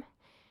 a.m,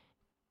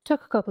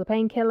 took a couple of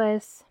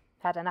painkillers,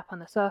 had a nap on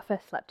the sofa,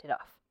 slept it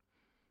off.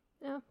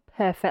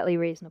 Perfectly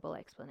reasonable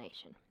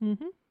explanation.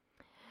 Mm-hmm.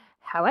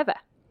 However,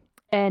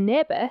 a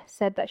neighbour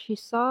said that she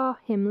saw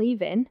him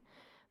leaving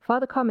for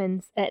the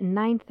Commons at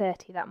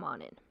 9:30 that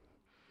morning.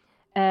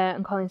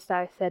 And Colin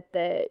Stagg said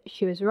that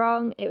she was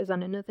wrong. It was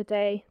on another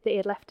day that he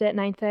had left at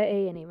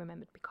 9:30, and he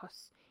remembered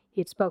because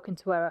he had spoken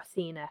to her or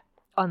seen her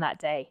on that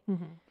day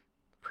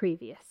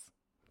previous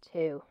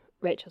to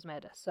Rachel's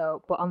murder.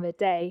 So, but on the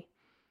day,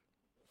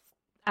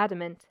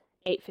 adamant,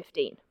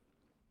 8:15.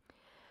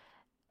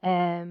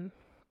 And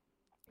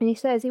he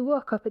says he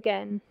woke up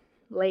again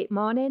late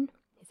morning.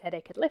 His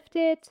headache had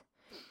lifted.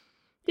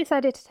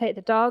 Decided to take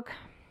the dog,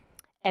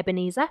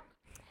 Ebenezer,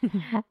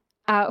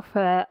 out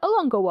for a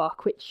longer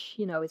walk, which,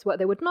 is what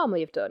they would normally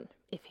have done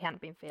if he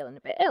hadn't been feeling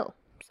a bit ill.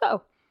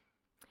 So,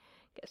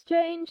 gets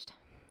changed,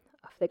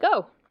 off they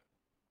go.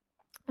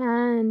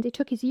 And he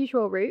took his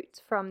usual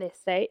route from the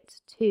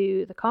estate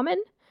to the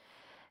Common,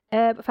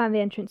 but found the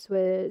entrance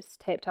was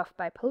taped off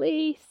by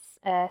police,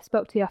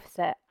 spoke to the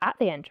officer at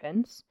the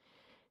entrance,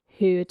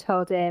 who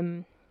told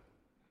him,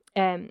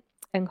 and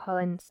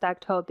Colin Stagg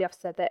told the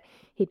officer that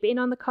he'd been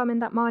on the Common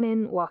that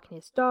morning walking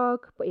his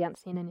dog, but he hadn't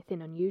seen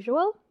anything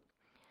unusual.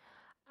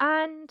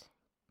 And,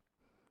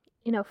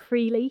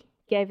 freely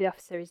gave the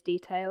officer his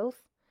details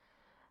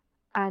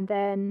and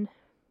then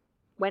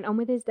went on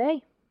with his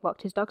day,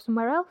 walked his dog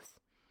somewhere else.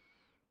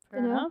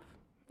 Fair enough.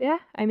 Yeah,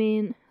 I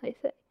mean, like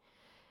I said,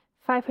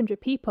 500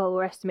 people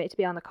were estimated to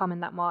be on the Common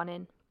that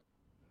morning.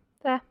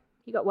 There,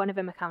 you got one of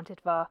them accounted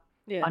for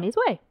on his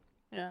way.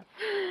 Yeah.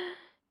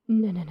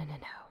 No.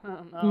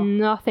 Oh, no.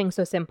 Nothing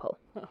so simple.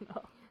 Oh,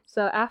 no.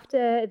 So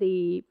after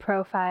the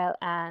profile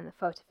and the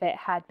photo fit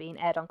had been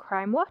aired on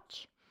Crime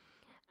Watch,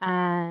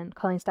 and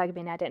Colin Stagg had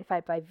been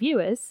identified by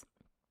viewers,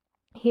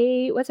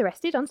 he was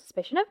arrested on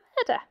suspicion of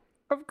murder.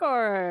 Of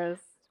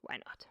course. Why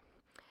not?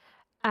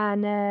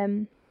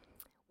 And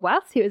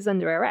whilst he was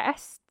under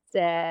arrest,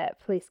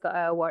 police got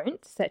a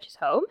warrant to search his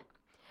home.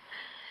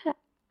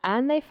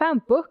 And they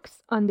found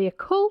books on the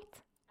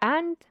occult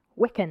and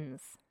Wiccans.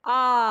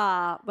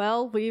 Ah,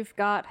 well, we've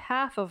got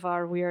half of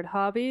our weird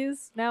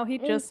hobbies. Now he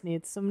just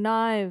needs some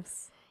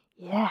knives.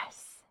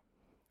 Yes.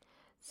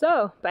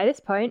 So, by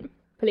this point,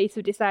 police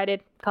have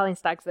decided Colin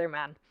Stagg's their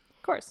man.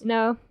 Of course.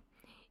 No,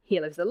 he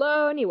lives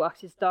alone, he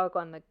walks his dog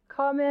on the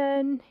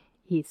common,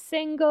 he's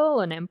single,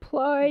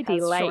 unemployed, he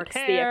Has short likes the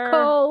hair.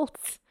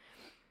 occult.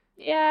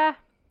 Yeah,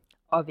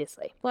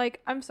 obviously.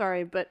 Like, I'm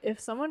sorry, but if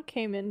someone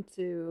came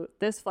into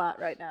this flat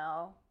right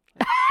now,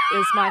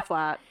 is my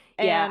flat,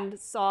 Yeah. and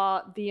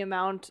saw the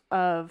amount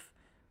of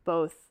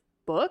both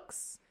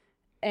books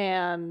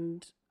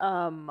and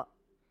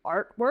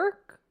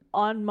artwork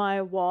on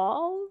my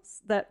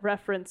walls that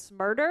reference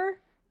murder,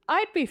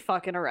 I'd be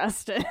fucking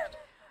arrested.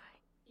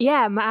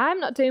 Yeah, I'm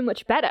not doing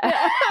much better.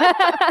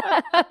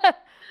 I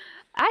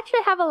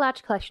actually have a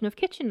large collection of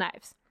kitchen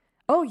knives.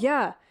 Oh,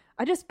 yeah.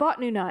 I just bought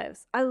new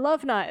knives. I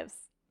love knives.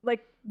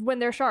 Like, when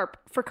they're sharp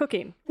for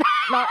cooking,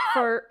 not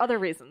for other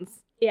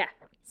reasons. Yeah.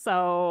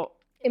 So,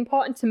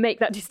 Important to make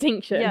that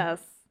distinction.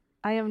 yes,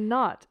 I am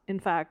not, in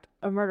fact,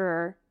 a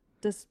murderer,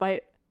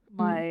 despite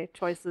my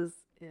choices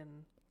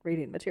in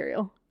reading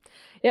material.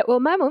 Yeah, well,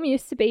 my mum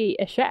used to be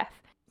a chef,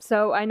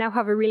 so I now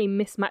have a really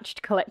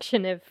mismatched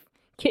collection of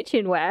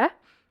kitchenware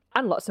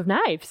and lots of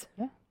knives.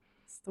 Yeah,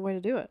 it's the way to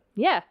do it.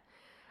 Yeah.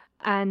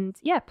 And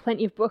yeah,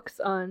 plenty of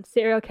books on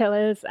serial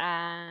killers,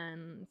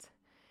 and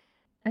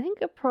I think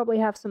I probably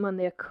have some on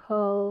the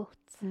occult.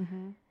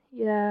 Mm-hmm.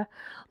 Yeah.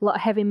 A lot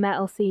of heavy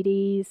metal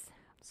CDs.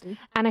 See?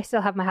 And I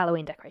still have my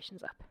Halloween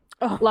decorations up.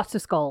 Oh, Lots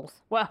of skulls.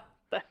 well,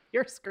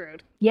 you're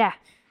screwed. Yeah.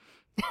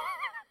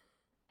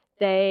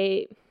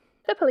 The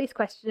police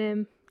question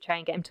him, try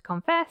and get him to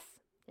confess,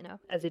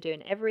 as they do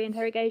in every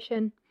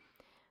interrogation.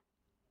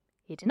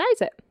 He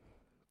denies it.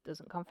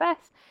 Doesn't confess.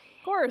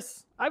 Of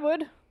course, I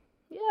would.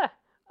 Yeah.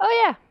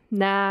 Oh, yeah.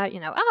 Nah,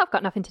 I've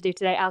got nothing to do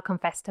today. I'll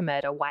confess to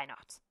murder. Why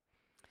not?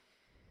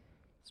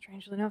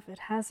 Strangely enough, it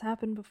has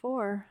happened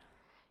before.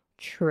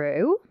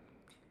 True.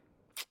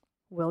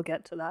 We'll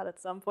get to that at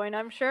some point,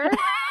 I'm sure.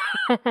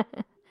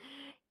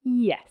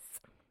 Yes.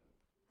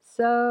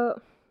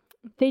 So,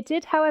 they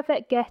did, however,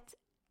 get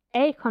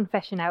a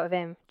confession out of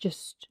him,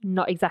 just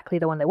not exactly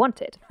the one they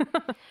wanted.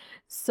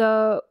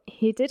 So,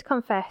 he did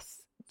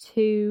confess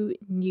to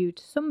nude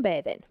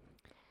sunbathing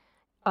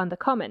on the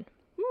common,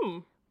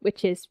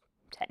 which is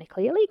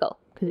technically illegal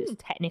because it's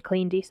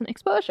technically indecent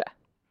exposure.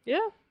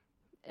 Yeah.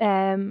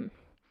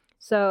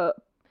 So,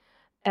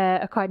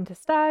 according to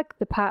Stagg,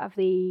 the part of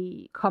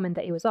the common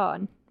that he was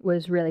on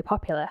was really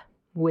popular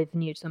with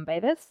nude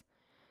sunbathers.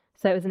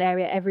 So it was an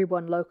area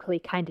everyone locally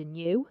kind of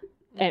knew.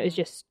 And it was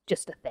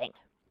just a thing.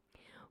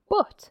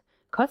 But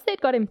because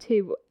they'd got him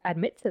to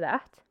admit to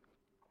that,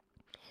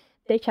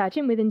 they charged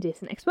him with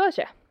indecent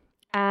exposure.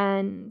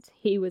 And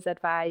he was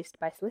advised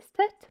by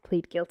solicitor to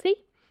plead guilty.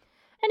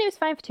 And he was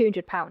fined for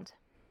 £200.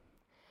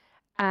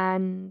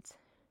 And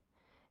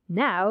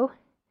now,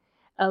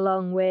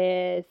 along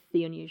with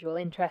the unusual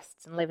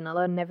interests and living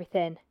alone and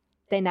everything,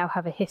 they now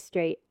have a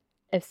history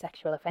of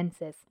sexual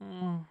offences.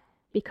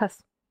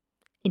 Because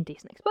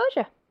indecent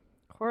exposure.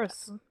 Of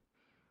course.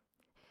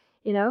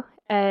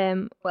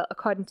 Well,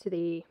 according to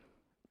the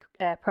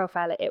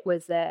profiler, it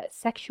was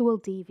sexual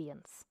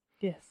deviance.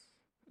 Yes.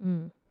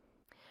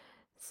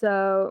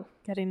 So,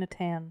 Getting a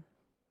tan.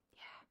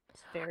 Yeah.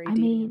 It's very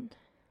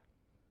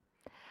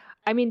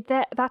I mean,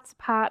 that's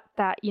part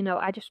that,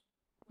 I just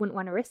wouldn't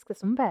want to risk the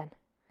sunburn.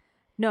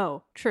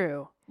 No,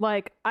 true.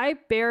 Like, I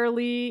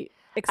barely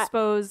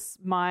expose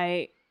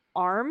my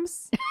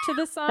arms to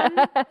the sun.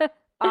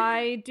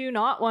 I do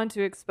not want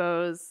to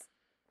expose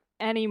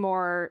any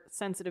more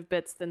sensitive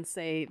bits than,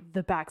 say,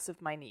 the backs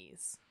of my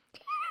knees.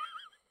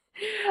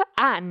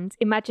 And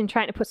imagine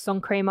trying to put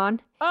sun cream on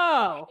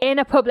Oh, in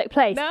a public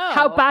place. No.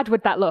 How bad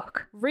would that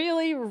look?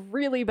 really,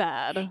 really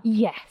bad.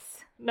 Yes.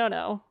 No.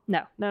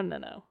 No.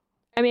 Go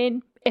I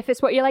mean, if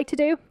it's what you like to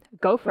do,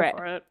 go for it.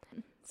 for it.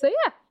 So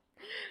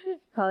yeah,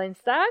 Colin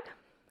Stagg,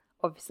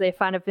 obviously a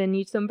fan of the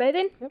nude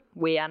sunbathing. Yep.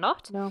 We are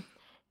not. No.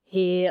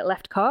 He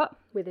left court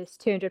with his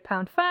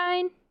 £200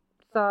 fine,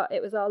 thought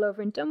it was all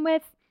over and done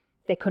with.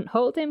 They couldn't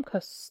hold him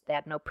because they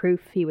had no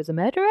proof he was a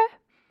murderer.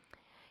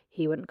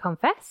 He wouldn't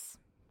confess.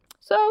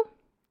 So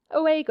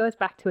away he goes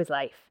back to his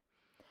life,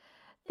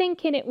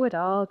 thinking it would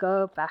all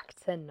go back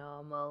to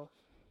normal.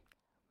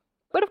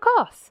 But of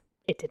course,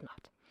 it did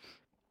not.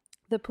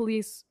 The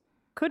police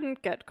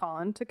couldn't get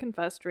Colin to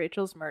confess to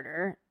Rachel's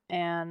murder,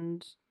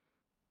 and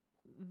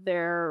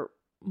there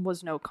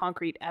was no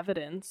concrete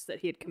evidence that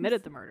he had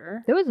committed the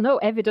murder. There was no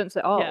evidence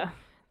at all. Yeah.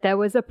 There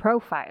was a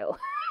profile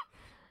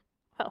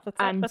Well,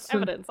 And that's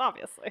some- evidence,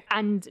 obviously.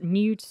 and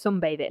nude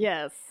sunbathing.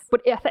 Yes.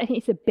 But I think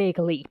it's a big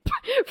leap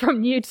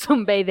from nude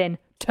sunbathing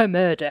to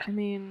murder. I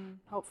mean,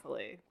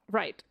 hopefully.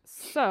 Right.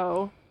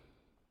 So,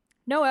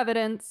 no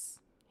evidence.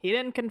 He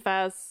didn't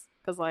confess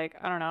because, like,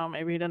 I don't know,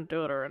 maybe he didn't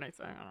do it or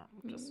anything. I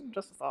don't know.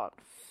 Just a thought.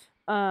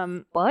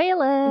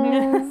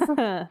 Spoilers.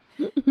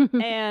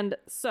 And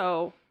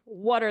so,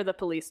 what are the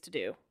police to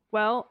do?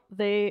 Well,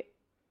 they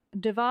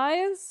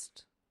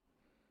devised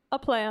a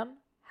plan,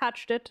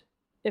 hatched it,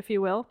 if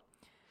you will.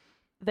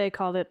 They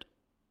called it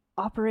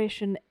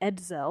Operation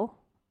Edsel.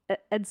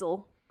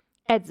 Edsel.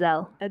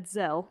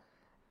 Edsel,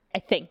 I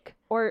think.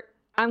 Or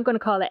I'm going to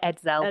call it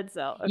Edsel.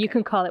 Edsel. Okay. You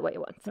can call it what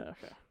you want.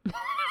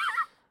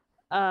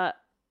 Okay.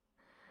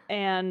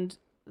 And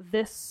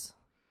this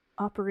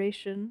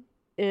operation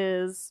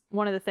is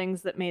one of the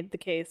things that made the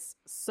case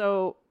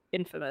so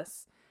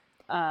infamous,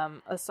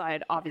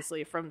 aside,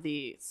 obviously, from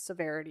the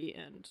severity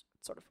and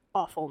sort of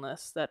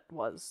awfulness that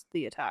was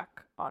the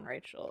attack on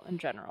Rachel in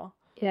general.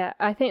 Yeah,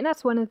 I think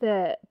that's one of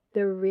the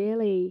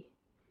really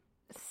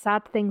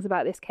sad things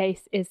about this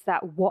case is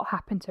that what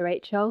happened to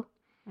Rachel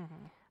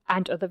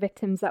and other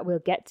victims that we'll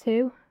get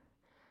to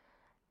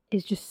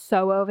is just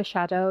so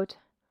overshadowed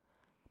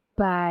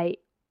by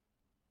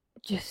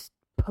just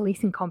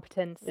police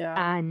incompetence.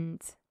 And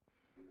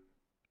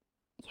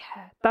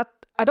that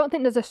I don't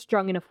think there's a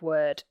strong enough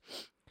word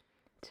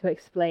to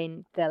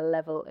explain the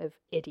level of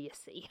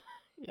idiocy.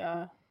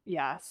 Yeah.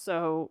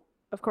 So,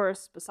 of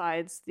course,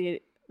 besides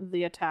the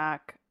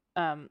attack,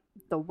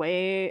 the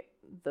way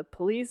the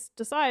police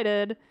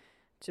decided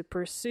to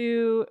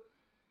pursue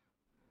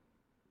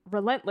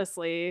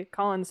relentlessly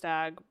Colin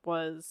Stagg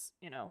was,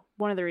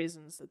 one of the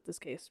reasons that this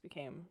case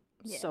became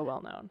so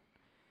well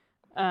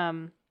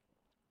known.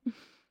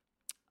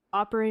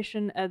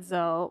 Operation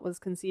Edsel was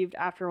conceived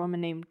after a woman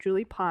named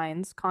Julie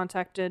Pines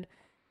contacted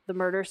the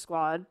murder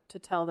squad to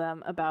tell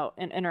them about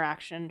an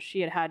interaction she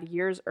had had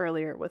years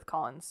earlier with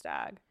Colin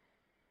Stagg.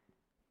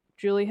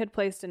 Julie had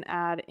placed an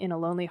ad in a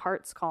Lonely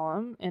Hearts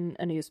column in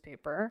a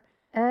newspaper.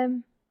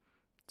 Do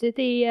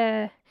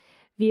the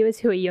viewers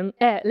who are young,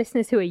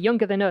 listeners who are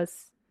younger than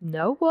us,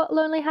 know what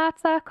Lonely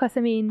Hearts are? Because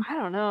I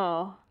don't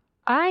know.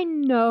 I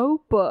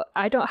know, but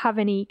I don't have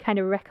any kind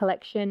of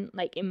recollection,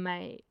 like in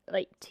my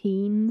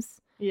teens.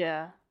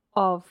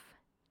 Of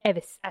ever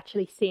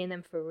actually seeing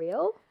them for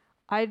real.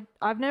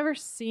 I've never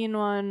seen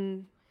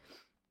one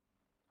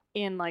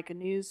in a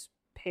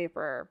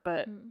newspaper,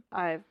 but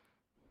I've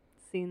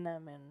seen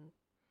them in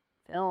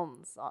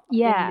films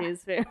in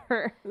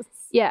newspapers.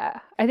 Yeah,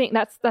 I think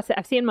that's it.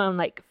 I've seen them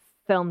on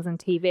films and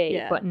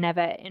TV, but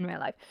never in real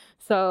life.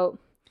 So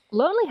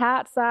Lonely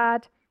Hearts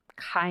ad,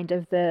 kind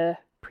of the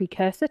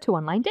precursor to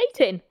online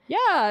dating.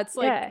 Yeah, it's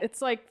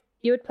like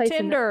you would place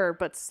Tinder,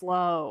 but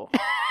slow.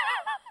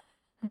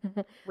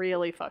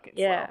 Really fucking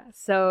slow. Yeah,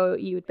 so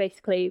you would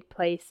basically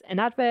place an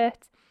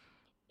advert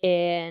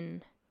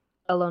in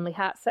a Lonely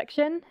Hearts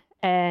section,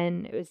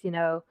 and it was,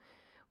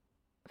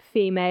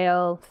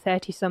 female,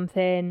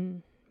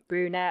 30-something,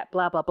 brunette,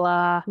 blah, blah,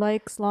 blah.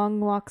 Likes long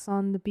walks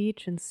on the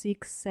beach and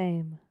seeks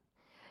same.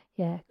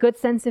 Yeah, good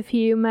sense of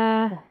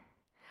humor,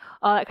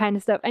 all that kind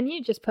of stuff. And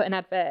you just put an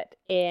advert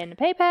in a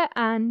paper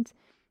and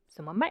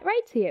someone might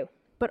write to you.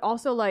 But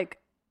also,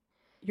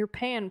 you're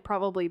paying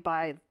probably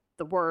by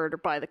the word or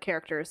by the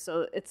characters,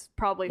 so it's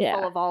probably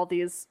full of all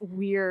these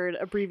weird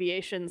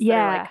abbreviations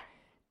that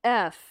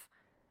are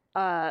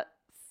F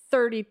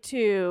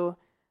 32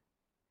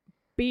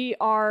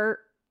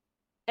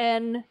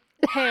 BRN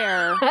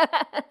hair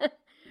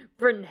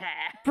brun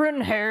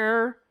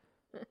hair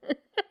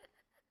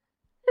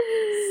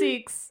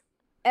seeks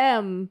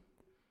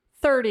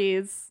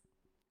M30s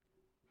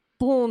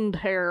blonde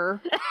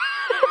hair.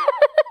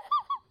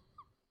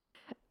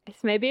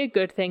 It's maybe a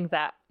good thing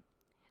that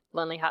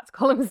Lonely Hearts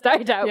columns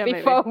died out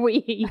before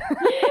we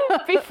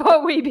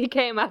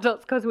became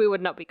adults, because we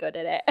would not be good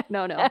at it.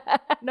 No.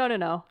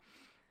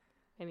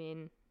 I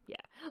mean,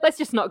 let's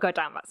just not go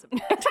down that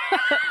subject.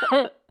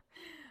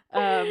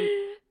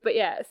 But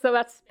yeah, so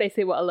that's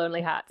basically what a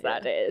Lonely Hearts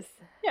ad is.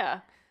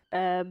 Yeah.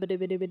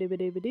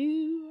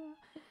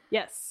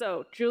 Yes,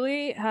 so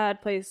Julie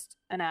had placed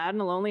an ad in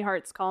a Lonely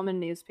Hearts column in a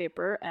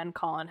newspaper, and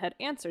Colin had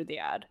answered the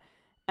ad.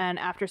 And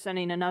after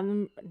sending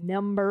a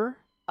number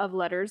of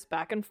letters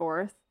back and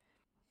forth,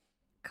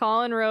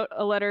 Colin wrote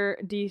a letter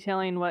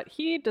detailing what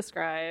he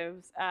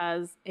describes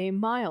as a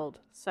mild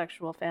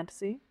sexual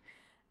fantasy,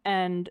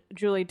 and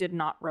Julie did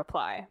not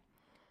reply.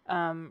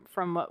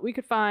 From what we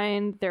could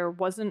find, there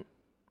wasn't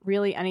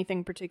really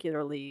anything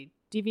particularly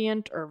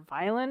deviant or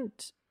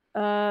violent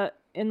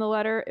in the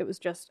letter. It was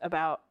just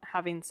about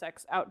having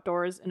sex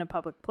outdoors in a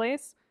public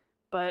place.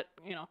 But,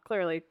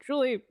 clearly,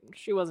 Julie,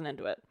 she wasn't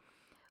into it.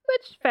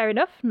 Which, fair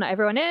enough. Not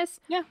everyone is.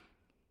 Yeah.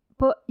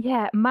 But,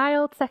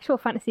 mild sexual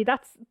fantasy,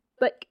 that's,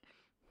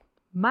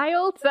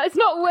 mild? That's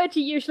not a word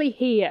you usually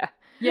hear.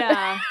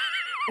 Yeah.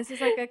 This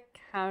is a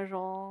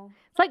casual...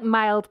 It's like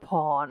mild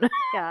porn.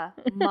 Yeah.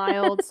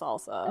 Mild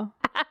salsa.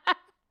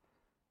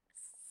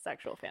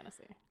 Sexual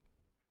fantasy.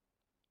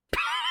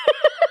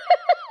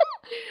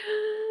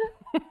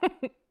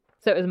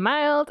 So it was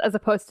mild as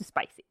opposed to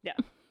spicy. Yeah.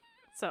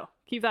 So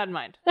keep that in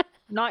mind.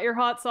 Not your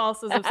hot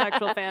sauces of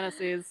sexual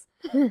fantasies.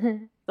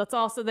 That's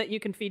also that you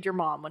can feed your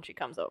mom when she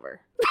comes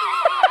over.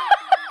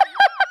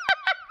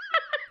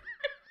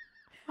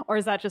 Or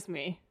is that just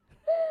me?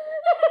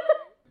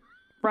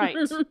 Right.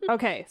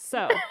 Okay,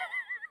 so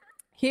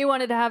He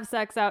wanted to have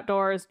sex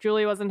outdoors.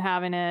 Julie wasn't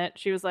having it.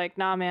 She was like,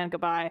 nah, man,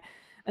 goodbye.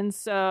 And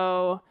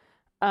so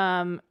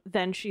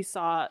then she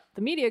saw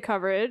the media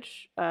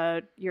coverage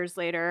years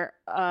later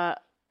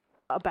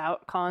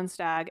about Colin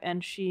Stagg,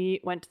 and she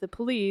went to the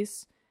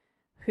police,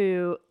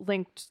 who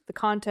linked the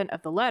content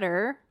of the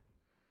letter,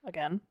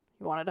 again,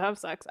 he wanted to have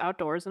sex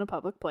outdoors in a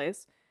public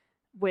place,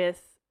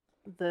 with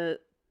the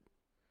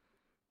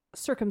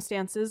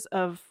circumstances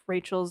of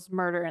Rachel's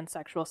murder and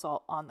sexual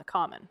assault on the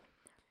common.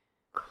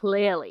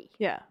 Clearly.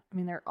 Yeah. I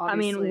mean, they're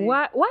obviously...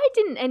 why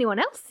didn't anyone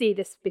else see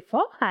this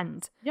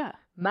beforehand? Yeah.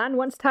 Man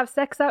wants to have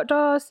sex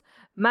outdoors.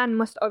 Man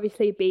must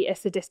obviously be a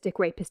sadistic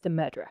rapist and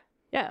murderer.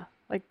 Yeah.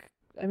 Like,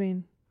 I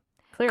mean,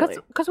 clearly.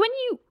 Because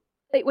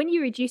when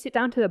you reduce it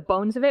down to the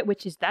bones of it,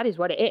 that is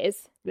what it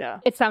is, Yeah.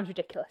 it sounds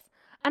ridiculous.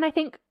 And I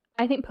think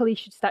police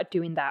should start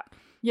doing that.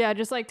 Yeah,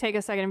 just like take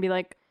a second and be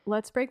like,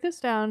 let's break this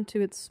down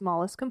to its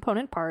smallest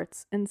component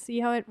parts and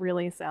see how it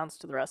really sounds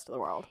to the rest of the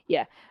world.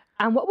 Yeah.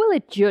 And what will a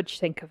judge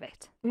think of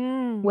it?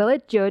 Will a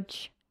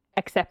judge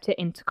accept it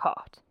into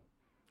court?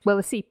 Will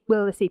the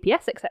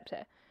CPS accept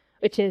it?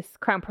 Which is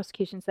Crown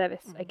Prosecution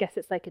Service. I guess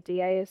it's like a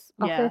DA's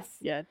office.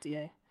 Yeah,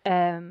 DA.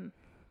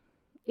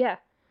 Yeah.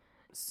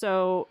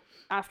 So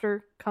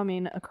after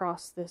coming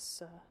across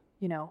this,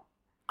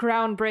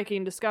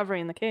 groundbreaking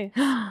discovery in the case,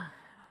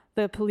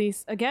 the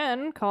police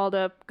again called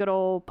up good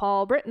old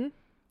Paul Britton.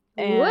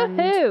 And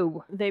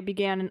woohoo! They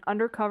began an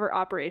undercover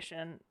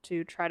operation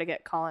to try to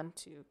get Colin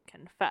to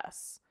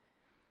confess.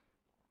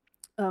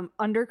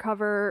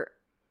 Undercover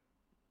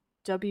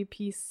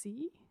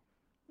WPC?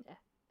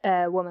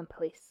 Woman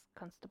police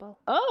constable.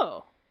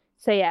 Oh.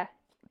 So yeah,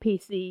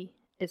 PC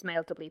is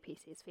male,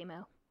 WPC is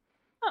female.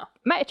 Oh.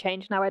 Might have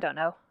changed now, I don't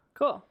know.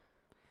 Cool.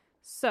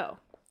 So,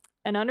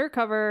 an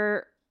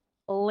undercover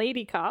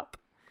lady cop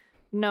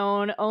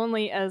known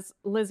only as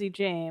Lizzie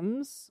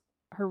James,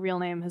 her real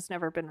name has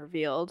never been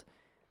revealed,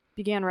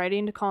 began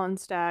writing to Colin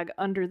Stagg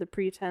under the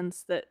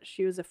pretense that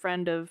she was a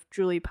friend of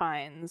Julie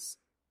Pines,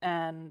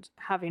 and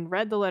having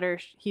read the letter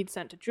he'd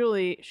sent to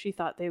Julie, she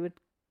thought they would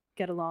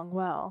get along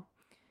well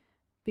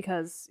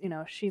because,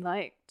 she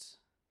liked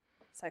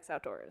sex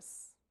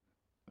outdoors.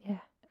 Yeah.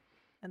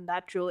 And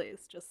that Julie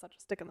is just such a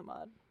stick in the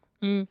mud.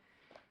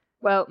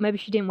 Well, maybe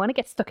she didn't want to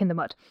get stuck in the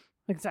mud.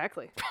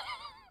 Exactly.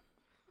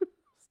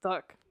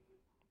 Stuck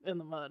in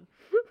the mud.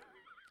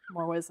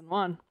 More ways than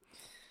one.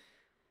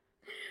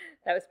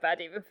 That was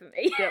bad even for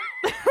me. Yep.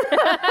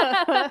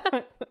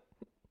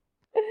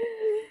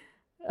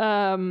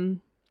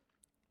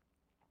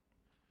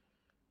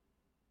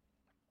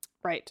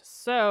 Right.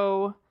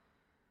 So,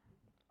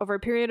 over a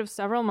period of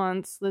several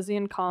months, Lizzie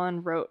and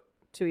Colin wrote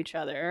to each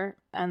other,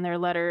 and their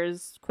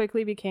letters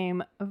quickly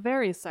became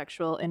very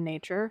sexual in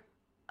nature.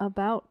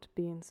 About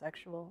being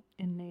sexual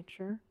in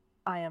nature,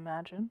 I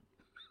imagine.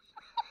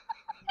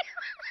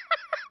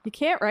 You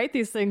can't write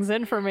these things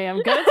in for me.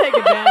 I'm gonna take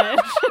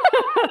advantage.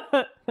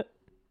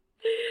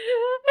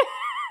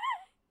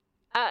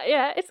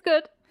 Yeah, it's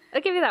good.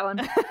 I'll give you that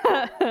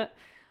one.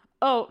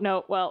 Oh,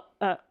 no. Well,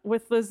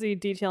 with Lizzie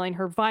detailing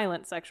her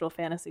violent sexual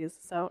fantasies,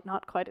 so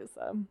not quite as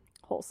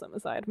wholesome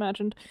as I had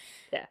imagined.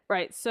 Yeah.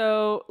 Right.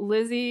 So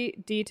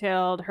Lizzie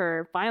detailed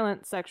her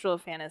violent sexual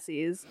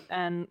fantasies,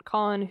 and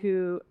Colin,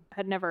 who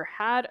had never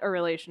had a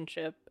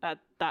relationship at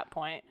that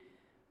point,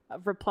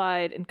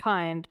 replied in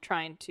kind,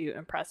 trying to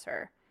impress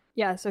her.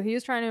 Yeah, so he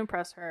was trying to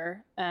impress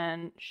her,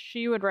 and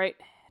she would write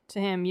to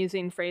him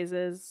using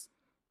phrases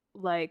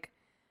like,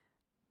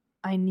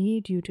 I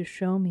need you to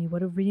show me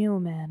what a real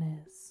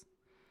man is.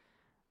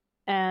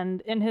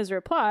 And in his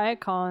reply,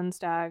 Colin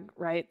Stagg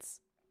writes,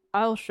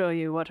 I'll show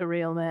you what a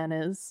real man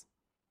is.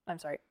 I'm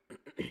sorry.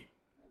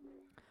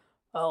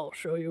 I'll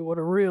show you what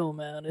a real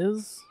man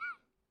is.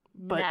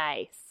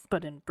 Nice.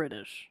 But in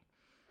British.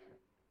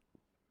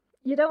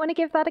 You don't want to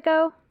give that a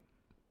go?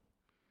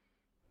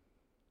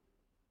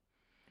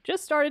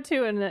 Just started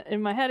to, and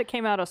in my head it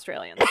came out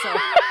Australian, so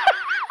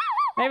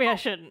maybe I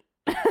shouldn't.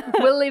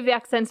 We'll leave the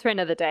accents for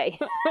another day.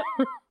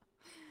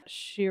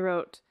 She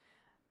wrote,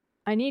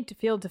 I need to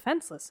feel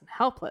defenseless and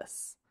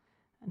helpless.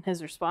 And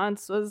his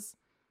response was,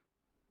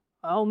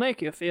 I'll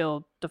make you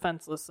feel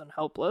defenseless and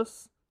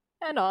helpless.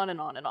 And on and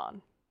on and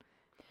on.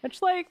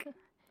 Which, like,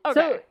 okay.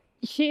 So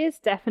she is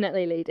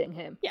definitely leading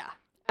him. Yeah.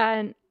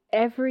 And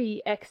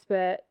every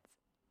expert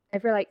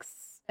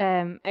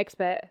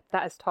that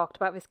has talked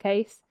about this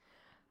case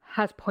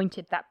has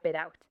pointed that bit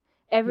out.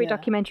 Every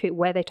documentary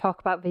where they talk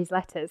about these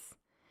letters,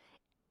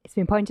 it's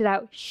been pointed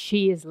out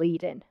she is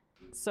leading.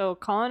 So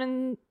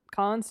Colin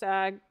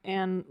Stagg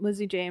and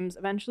Lizzie James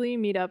eventually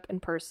meet up in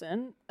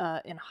person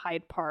in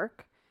Hyde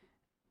Park.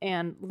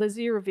 And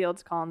Lizzie revealed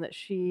to Colin that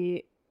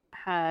she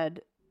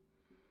had,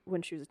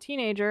 when she was a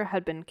teenager,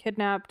 had been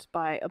kidnapped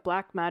by a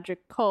black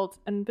magic cult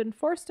and been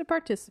forced to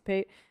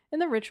participate in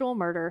the ritual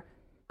murder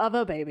of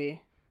a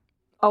baby.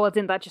 Oh, well,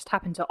 didn't that just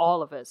happen to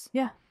all of us?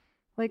 Yeah.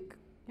 Like,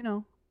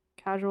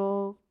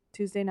 casual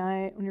Tuesday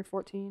night when you're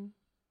 14.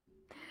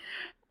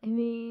 I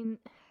mean,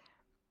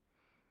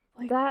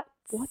 like, that's...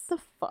 what the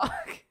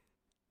fuck?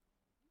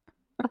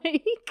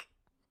 Like,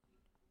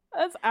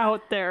 That's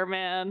out there,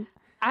 man.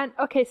 And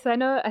okay, so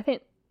I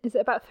think, is it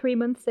about 3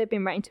 months they've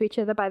been writing to each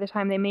other by the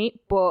time they meet?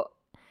 But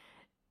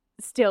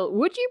still,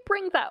 would you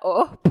bring that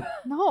up?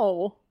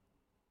 No.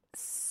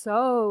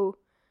 So,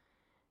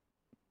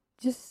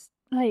 just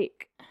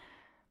like,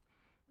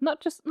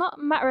 not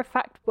matter of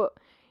fact, but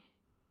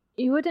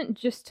you wouldn't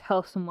just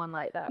tell someone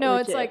like that. No,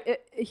 would it's you?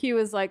 like, he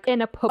was like,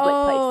 in a public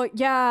oh, place.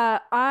 yeah,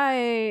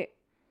 I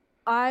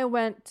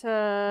went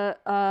to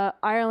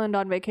Ireland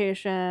on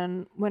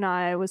vacation when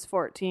I was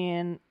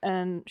 14,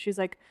 and she's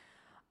like,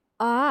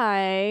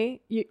 I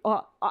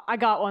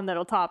got one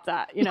that'll top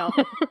that, you know.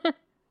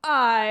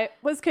 I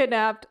was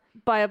kidnapped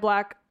by a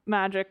black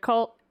magic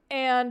cult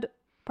and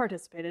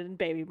participated in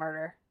baby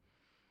murder.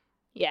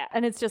 Yeah.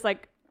 And it's just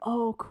like,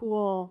 oh,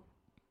 cool.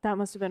 That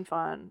must have been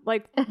fun.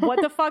 Like,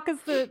 what the fuck is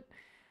the...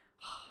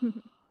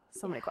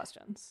 So many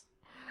questions.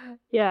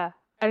 Yeah.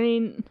 I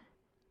mean,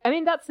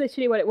 that's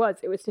literally what it was.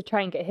 It was to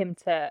try and get him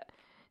to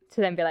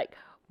then be like,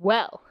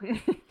 well...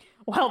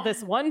 Well,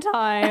 this one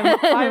time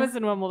I was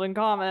in Wimbledon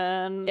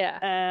Common. Yeah.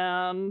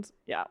 And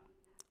yeah.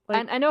 Like,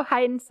 and I know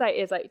hindsight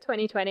is like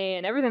 2020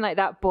 and everything like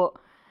that, but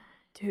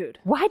dude,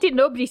 why did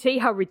nobody see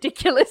how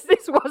ridiculous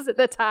this was at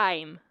the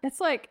time? it's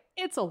like,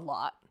 it's a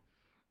lot.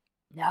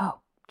 No,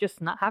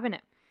 just not having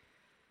it.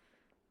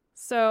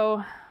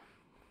 So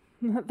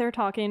they're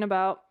talking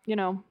about, you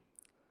know,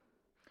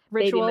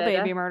 ritual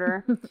baby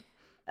murder.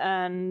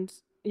 And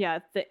yeah,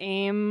 the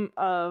aim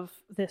of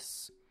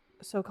this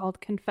so-called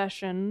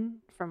confession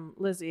from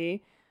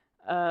Lizzie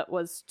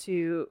was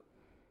to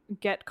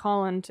get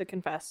Colin to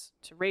confess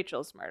to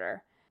Rachel's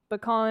murder.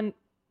 But Colin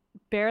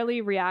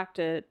barely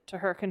reacted to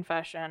her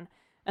confession,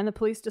 and the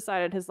police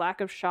decided his lack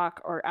of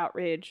shock or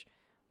outrage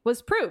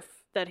was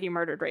proof that he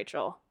murdered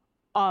Rachel.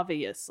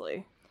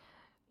 Obviously.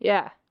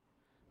 Yeah,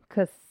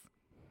 because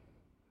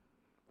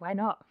why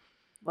not?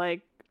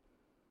 Like,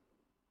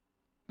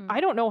 I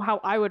don't know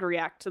how I would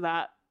react to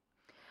that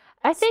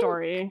I think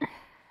story.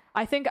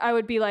 I think I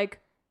would be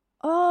like,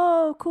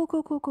 oh,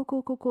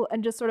 cool,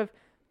 and just sort of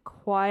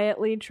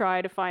quietly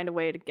try to find a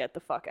way to get the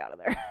fuck out of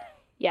there.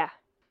 Yeah.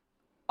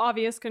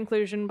 Obvious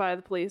conclusion by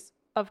the police,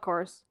 of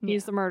course.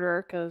 He's Yeah. the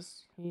murderer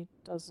because he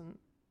doesn't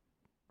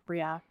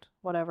react,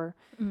 whatever.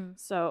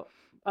 So,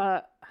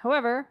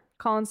 however,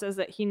 Colin says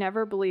that he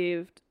never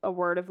believed a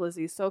word of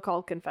Lizzie's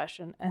so-called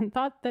confession and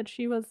thought that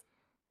she was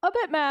a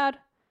bit mad,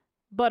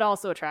 but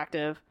also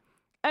attractive.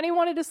 And he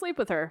wanted to sleep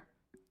with her.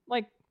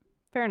 Like,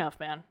 fair enough,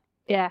 man.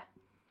 Yeah.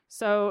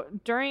 So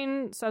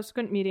during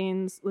subsequent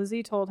meetings,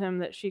 Lizzie told him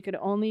that she could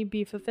only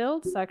be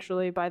fulfilled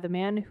sexually by the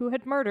man who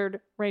had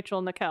murdered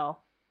Rachel Nickell.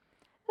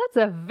 That's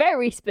a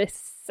very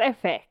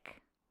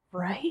specific.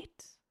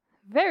 Right?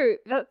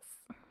 That's...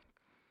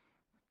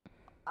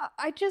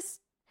 I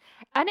just...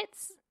 And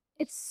it's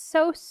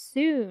so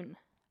soon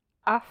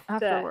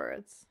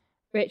Afterwards.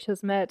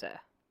 Rachel's murder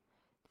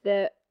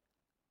that...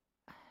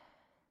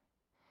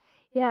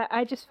 Yeah,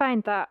 I just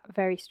find that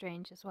very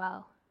strange as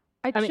well.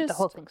 I mean, the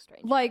whole thing's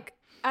strange. Like,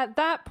 at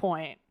that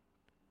point,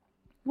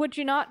 would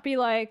you not be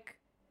like,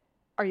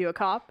 are you a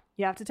cop?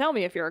 You have to tell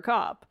me if you're a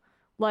cop.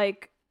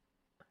 Like,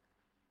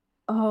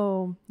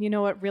 oh, you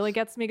know what really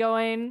gets me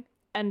going?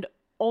 And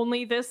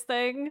only this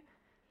thing?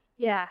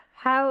 Yeah.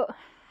 How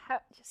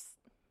just...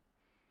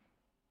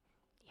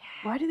 Yeah.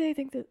 Why do they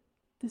think that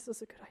this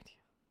is a good idea?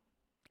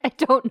 I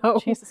don't know.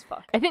 Jesus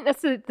fuck. I think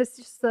that's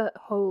just the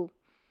whole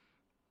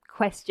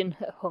question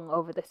that hung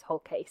over this whole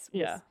case.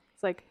 Yeah.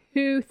 It's like,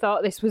 who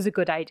thought this was a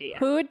good idea?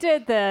 who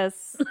did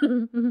this?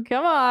 Come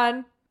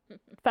on.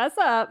 Fess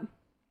up.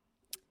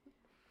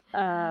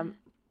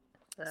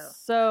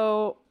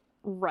 So,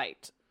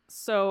 right.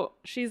 So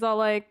she's all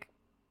like,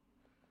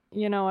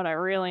 you know what I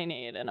really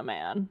need in a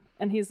man?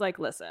 And he's like,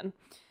 listen.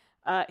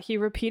 He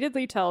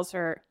repeatedly tells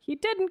her he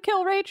didn't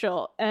kill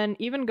Rachel and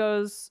even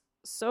goes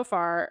so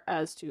far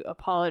as to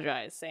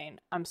apologize, saying,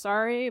 I'm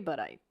sorry, but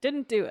I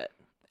didn't do it.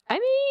 I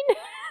mean...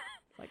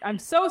 Like, I'm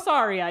so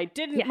sorry I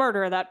didn't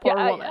murder that poor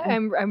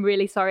woman. I'm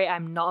really sorry.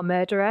 I'm not a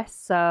murderess,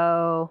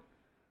 so...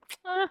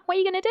 what are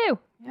you going to do?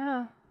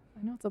 Yeah,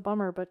 I know it's a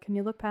bummer, but can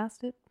you look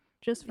past it?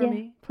 Just for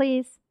me?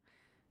 Please.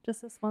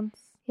 Just this once?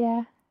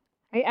 Yeah.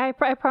 I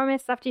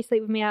promise after you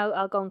sleep with me,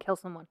 I'll go and kill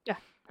someone. Yeah.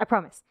 I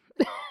promise.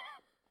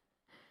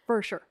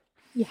 For sure.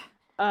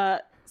 Yeah.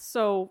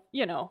 So,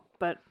 you know,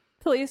 but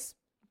police,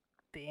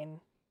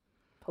 being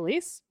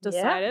police,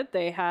 decided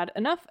they had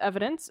enough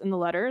evidence in the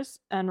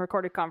letters and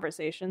recorded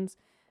conversations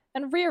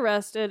and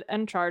rearrested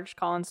and charged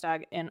Colin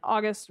Stagg in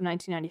August of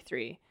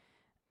 1993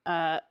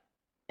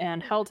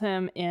 and held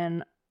him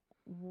in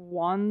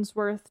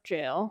Wandsworth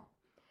Jail.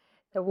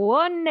 The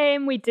one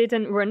name we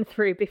didn't run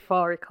through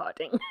before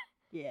recording.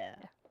 Yeah.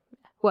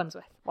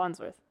 Wandsworth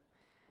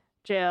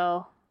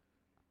Jail.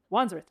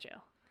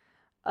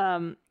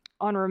 On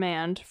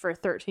remand for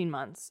 13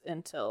 months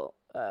until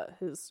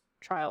his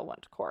trial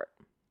went to court.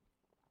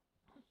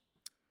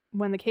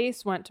 When the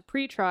case went to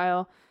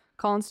pre-trial,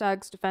 Colin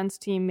Stagg's defense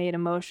team made a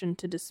motion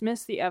to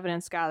dismiss the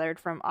evidence gathered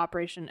from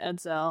Operation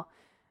Edsel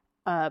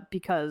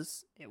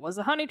because it was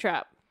a honey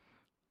trap.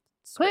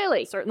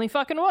 Clearly. Certainly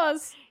fucking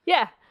was.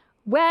 Yeah.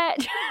 Where?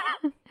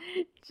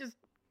 Just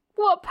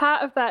what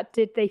part of that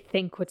did they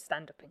think would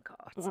stand up in court?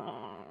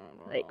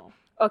 Like,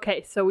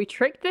 okay, so we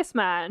tricked this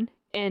man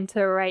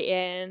into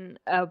writing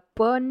a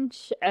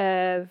bunch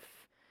of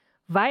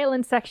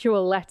violent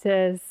sexual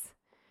letters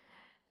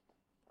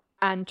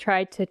and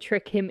tried to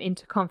trick him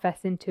into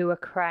confessing to a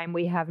crime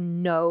we have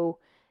no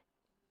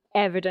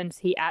evidence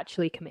he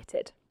actually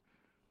committed.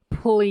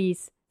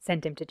 Please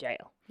send him to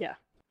jail. Yeah.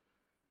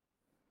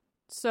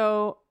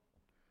 So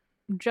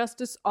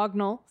Justice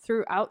Ognall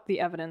threw out the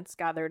evidence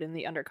gathered in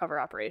the undercover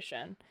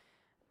operation.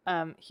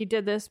 He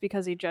did this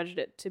because he judged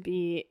it to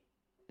be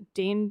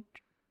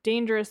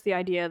dangerous, the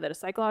idea that a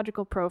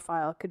psychological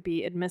profile could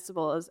be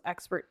admissible as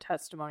expert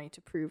testimony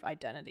to prove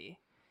identity.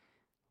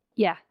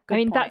 Yeah. Good I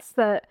mean, point.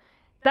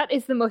 that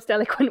is the most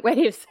eloquent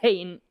way of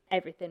saying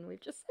everything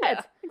we've just said.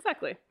 Yeah,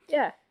 exactly.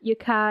 Yeah. You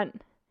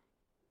can't.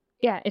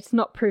 Yeah, it's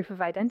not proof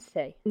of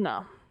identity.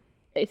 No.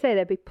 They say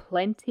there'd be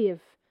plenty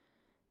of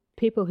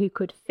people who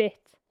could fit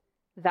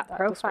that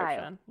profile.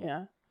 Description.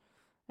 Yeah,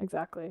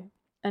 exactly.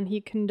 And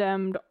he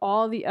condemned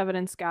all the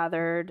evidence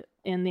gathered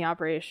in the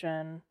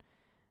operation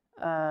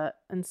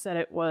and said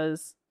it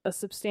was a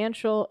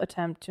substantial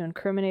attempt to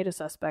incriminate a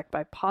suspect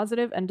by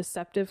positive and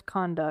deceptive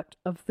conduct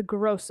of the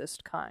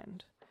grossest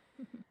kind.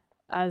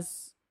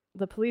 As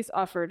the police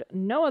offered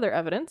no other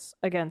evidence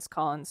against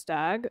Colin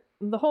Stagg,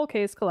 the whole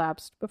case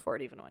collapsed before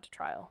it even went to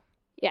trial.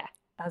 Yeah.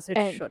 As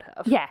it should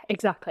have. Yeah,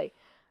 exactly.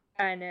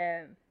 And,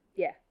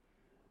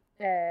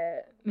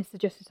 Mr.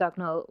 Justice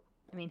Ognall,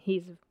 I mean,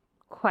 he's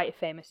quite a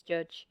famous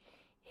judge.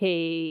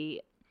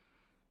 He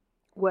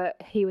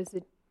was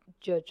a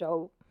judge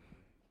or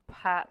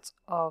part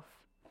of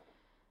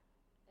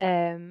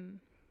the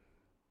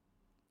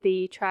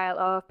trial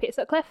of Peter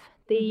Sutcliffe,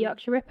 the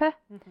Yorkshire Ripper.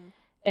 Mm-hmm.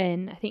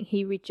 And I think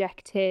he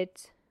rejected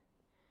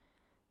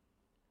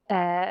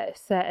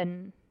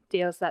certain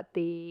deals that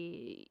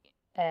the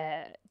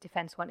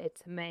defense wanted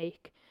to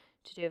make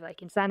to do with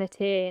like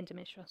insanity and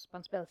diminished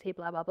responsibility,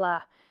 blah, blah,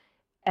 blah.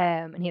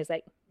 And he was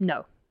like,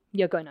 no,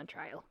 you're going on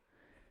trial.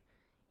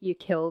 You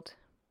killed,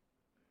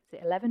 is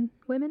it 11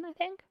 women, I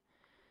think?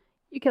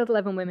 You killed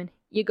 11 women.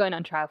 You're going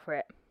on trial for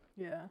it.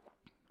 Yeah.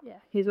 Yeah,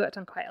 he's worked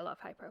on quite a lot of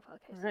high-profile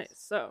cases. All right,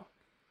 so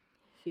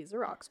he's a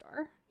rock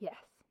star. Yes.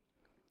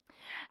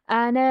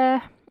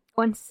 And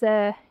once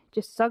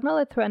Justice Ognall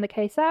had thrown the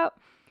case out,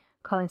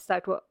 Colin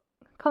Stagg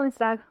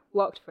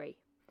walked free.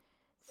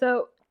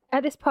 So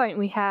at this point,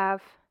 we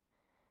have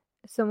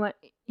someone,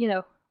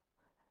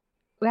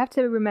 we have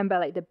to remember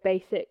like the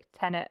basic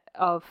tenet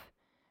of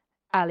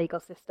our legal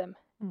system,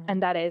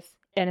 and that is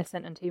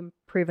innocent until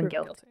proven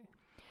guilty.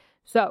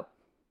 So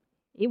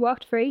he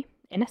walked free,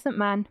 innocent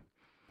man,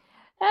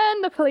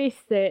 and the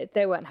police, they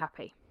weren't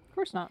happy. Of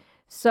course not.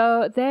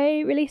 So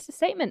they released a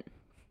statement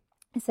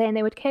saying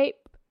they would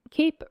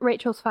keep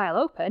Rachel's file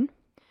open,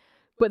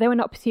 but they were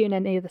not pursuing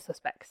any of the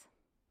suspects.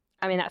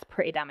 I mean, that's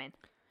pretty damning.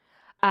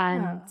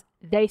 And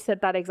they said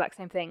that exact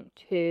same thing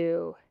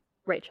to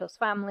Rachel's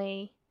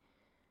family.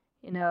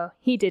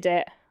 He did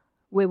it.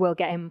 We will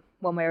get him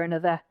one way or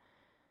another.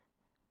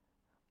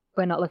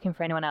 We're not looking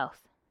for anyone else.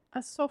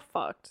 That's so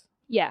fucked.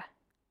 Yeah.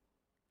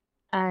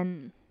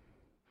 And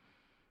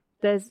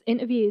there's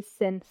interviews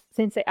since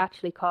they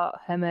actually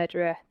caught her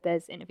murderer.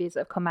 There's interviews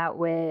that have come out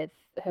with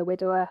her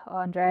widower,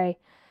 Andre,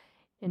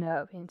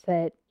 being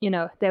said,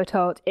 they were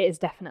told it is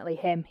definitely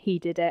him. He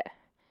did it.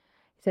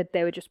 He said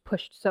they were just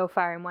pushed so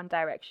far in one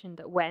direction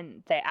that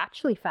when they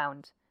actually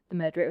found the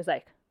murderer, it was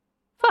like,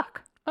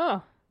 fuck.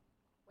 Oh.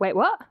 Wait,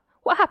 what?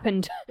 What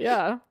happened?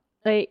 Yeah.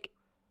 Yeah.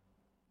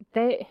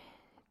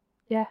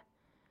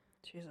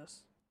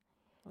 Jesus.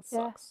 That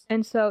sucks.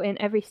 And so in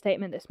every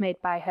statement that's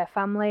made by her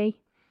family,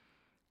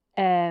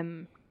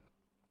 they,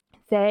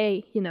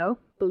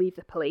 believe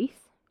the police.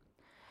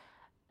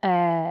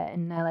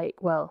 And they're like,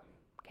 well,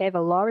 okay,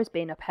 the law is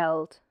being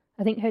upheld.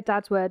 I think her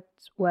dad's words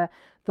were,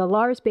 the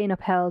law is being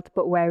upheld,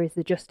 but where is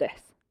the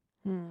justice?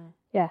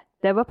 Yeah,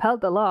 they've upheld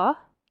the law.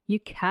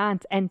 You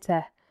can't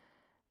enter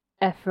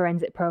a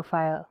forensic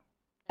profile.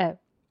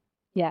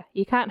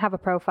 You can't have a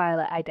profile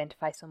that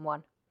identifies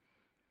someone.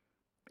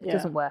 It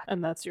doesn't work.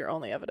 And that's your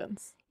only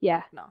evidence.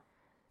 Yeah. No.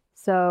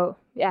 So,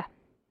 yeah,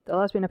 the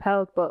law's been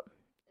upheld, but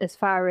as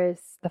far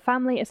as the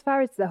family, as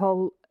far as the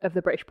whole of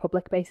the British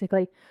public,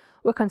 basically,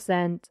 we're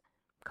concerned,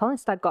 Colin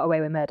Stagg got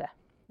away with murder.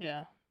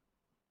 Yeah.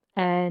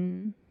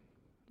 And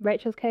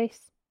Rachel's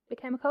case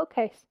became a cold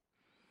case.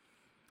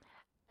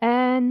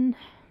 And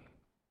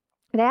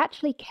they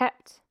actually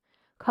kept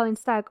Colin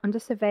Stagg under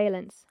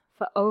surveillance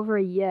for over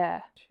a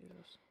year.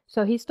 Jesus.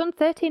 So he's done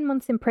 13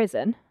 months in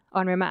prison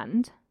on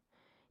remand.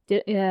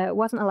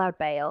 Wasn't allowed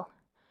bail.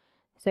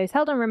 So he's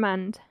held on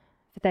remand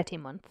for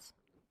 13 months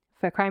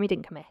for a crime he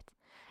didn't commit.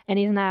 And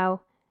he's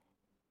now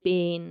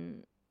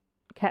being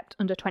kept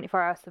under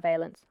 24-hour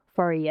surveillance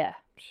for a year.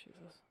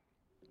 Jesus.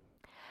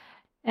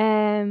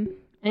 And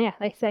yeah,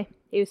 like I say,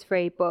 he was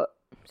free, but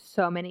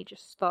so many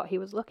just thought he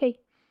was lucky.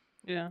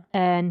 Yeah.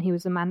 And he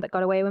was the man that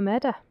got away with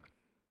murder.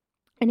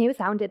 And he was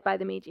hounded by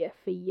the media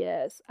for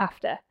years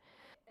after.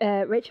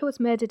 Rachel was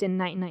murdered in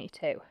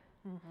 1992.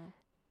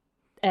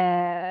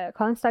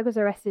 Colin Stagg was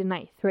arrested in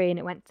 93 and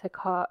it went to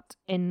court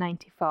in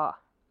 94.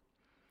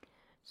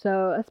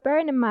 So let's bear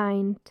in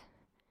mind,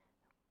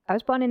 I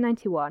was born in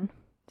 91,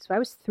 so I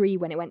was 3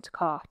 when it went to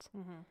court.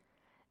 Mm-hmm.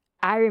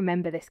 I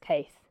remember this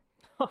case.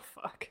 Oh,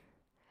 fuck.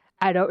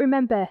 I don't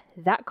remember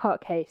that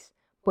court case,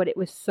 but it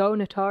was so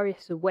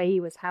notorious the way he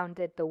was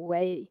hounded, the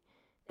way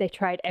they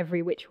tried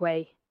every which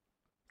way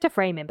to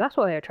frame him. That's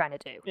what they were trying to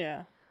do.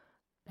 Yeah.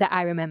 That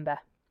I remember.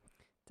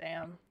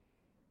 Damn.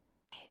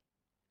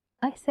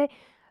 I say,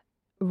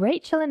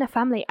 Rachel and her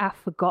family are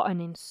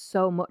forgotten in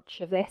so much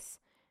of this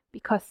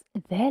because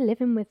they're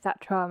living with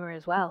that trauma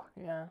as well.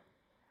 Yeah.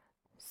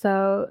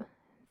 So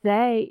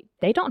they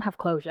don't have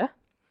closure.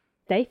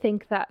 They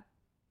think that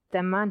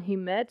the man who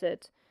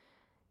murdered,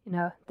 you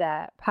know,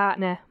 their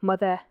partner,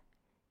 mother,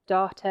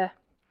 daughter,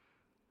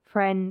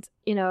 friend,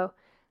 you know,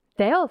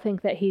 they all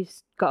think that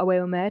he's got away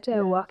with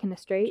murder, walking the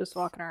streets. Just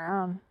walking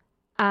around.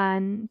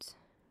 And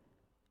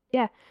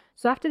yeah,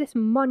 so after this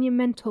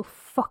monumental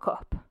fuck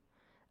up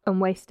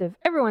and waste of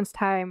everyone's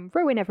time,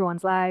 ruin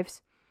everyone's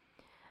lives,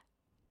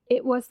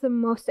 it was the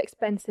most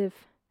expensive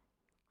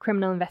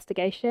criminal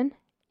investigation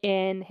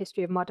in the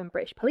history of modern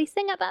British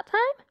policing at that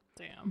time.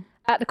 Damn.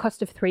 At the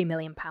cost of £3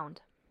 million.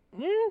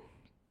 Mm.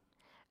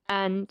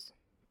 And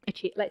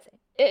it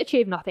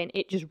achieved nothing.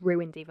 It just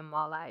ruined even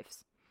more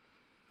lives.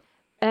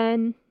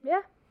 And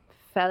yeah,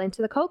 fell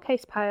into the cold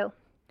case pile.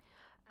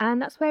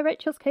 And that's where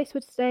Rachel's case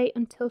would stay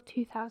until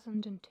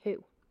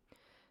 2002.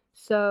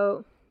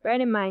 So,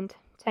 bearing in mind,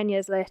 10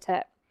 years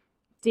later,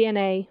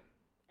 DNA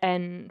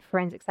and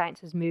forensic science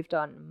has moved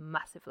on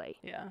massively.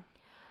 Yeah.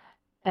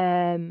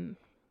 And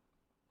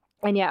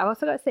yeah, I've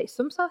also got to say,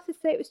 some sources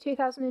say it was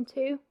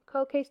 2002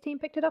 cold case team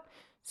picked it up.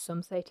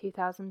 Some say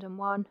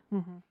 2001.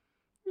 Mm-hmm.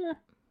 Yeah.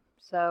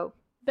 So,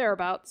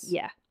 thereabouts.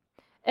 yeah.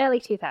 Early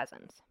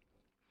 2000s.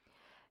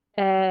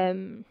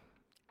 And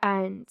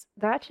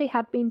there actually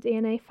had been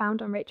DNA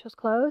found on Rachel's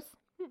clothes.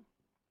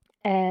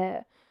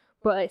 But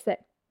like I said,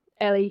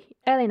 early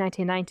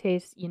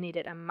 1990s, you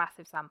needed a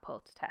massive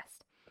sample to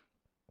test.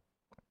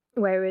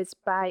 Whereas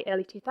by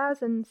early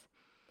 2000s,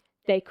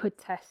 they could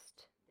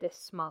test this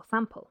small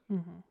sample.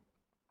 Mm-hmm.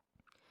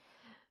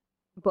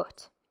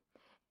 But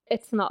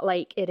it's not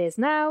like it is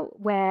now,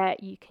 where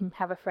you can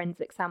have a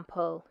forensic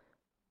sample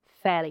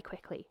fairly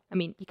quickly. I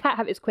mean, you can't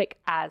have it as quick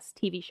as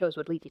TV shows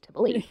would lead you to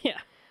believe.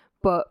 Yeah.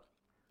 But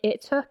it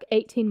took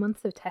 18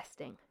 months of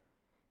testing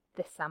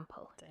this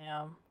sample.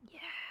 Damn.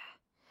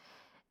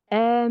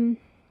 Yeah.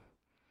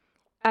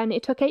 And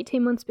it took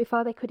 18 months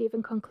before they could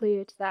even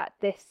conclude that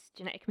this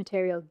genetic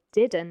material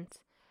didn't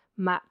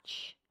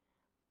match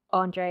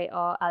Andre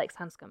or Alex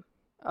Hanscom.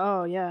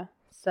 Oh, yeah.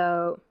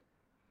 So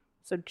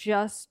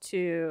just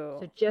to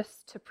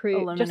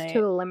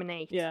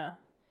eliminate yeah.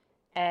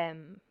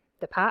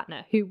 The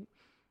partner, who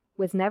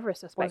was never a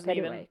suspect Wasn't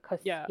anyway, because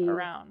he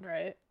around,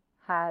 right?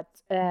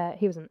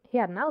 He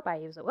had an alibi.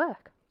 He was at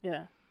work.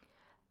 Yeah.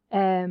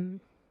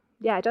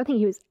 Yeah, I don't think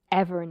he was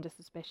ever under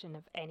suspicion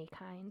of any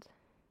kind.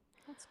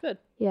 That's good.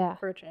 Yeah.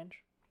 For a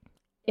change.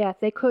 Yeah,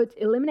 they could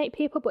eliminate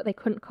people, but they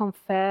couldn't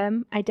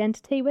confirm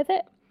identity with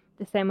it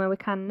the same way we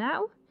can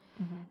now.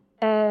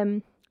 Mm-hmm.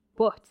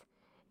 But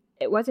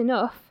it was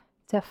enough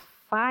to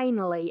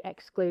finally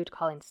exclude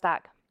Colin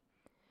Stagg.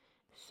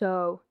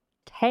 So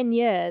 10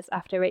 years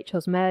after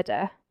Rachel's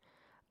murder,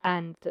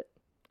 and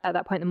at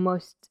that point the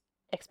most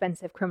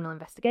expensive criminal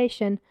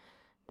investigation,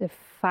 they've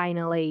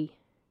finally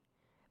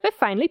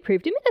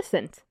proved him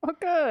innocent. Oh,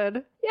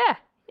 good. Yeah,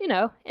 you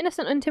know,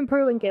 innocent until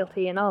proven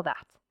guilty and all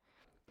that.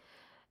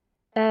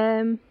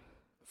 So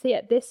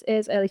yeah, this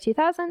is early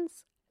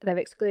 2000s. They've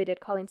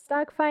excluded Colin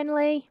Stagg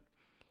finally,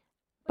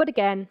 but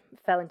again,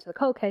 fell into the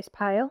cold case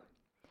pile.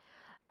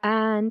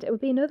 And it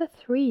would be another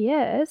 3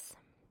 years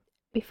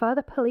before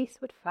the police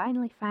would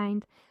finally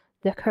find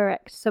the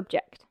correct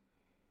subject.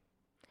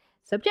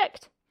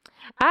 Subject?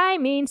 I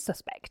mean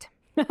suspect.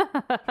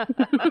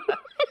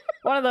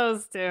 One of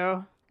those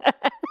two.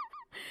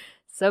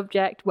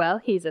 Subject, well,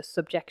 he's a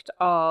subject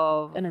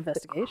of an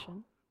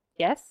investigation.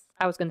 Yes,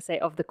 I was going to say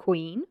of the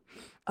Queen.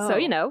 Oh, so,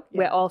 you know, yeah.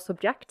 we're all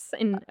subjects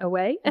in a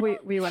way.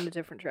 We went a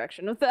different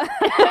direction with that.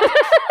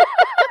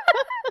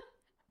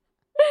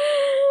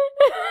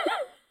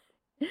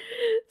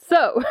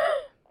 So,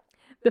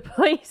 the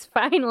police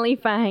finally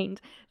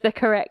find the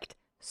correct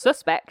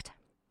suspect,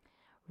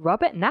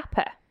 Robert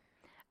Napper,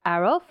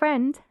 our old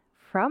friend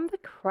from the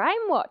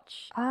Crime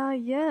Watch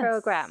yes.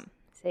 program.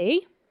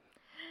 See?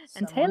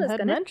 And Taylor's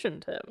had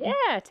mentioned him.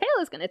 Yeah,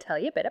 Taylor's going to tell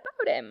you a bit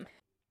about him.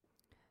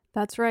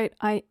 That's right.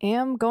 I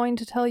am going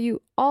to tell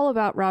you all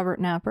about Robert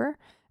Napper,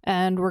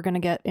 and we're going to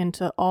get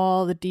into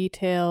all the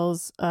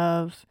details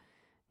of,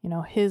 you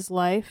know, his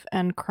life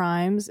and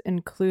crimes,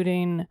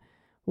 including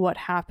what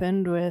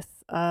happened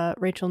with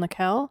Rachel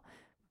Nickell.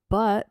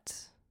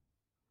 But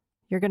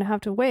you're going to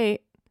have to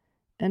wait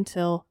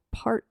until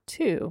part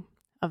 2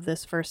 of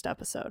this first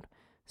episode.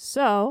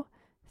 So,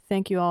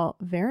 thank you all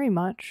very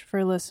much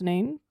for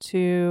listening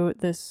to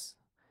this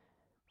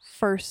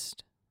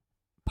first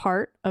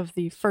part of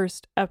the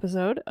first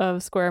episode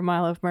of Square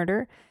Mile of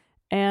Murder.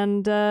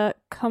 And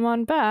come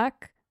on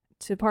back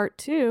to part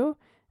 2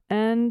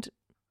 and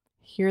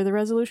hear the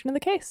resolution of the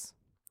case.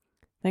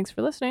 Thanks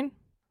for listening.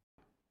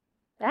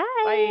 Bye.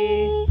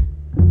 Bye.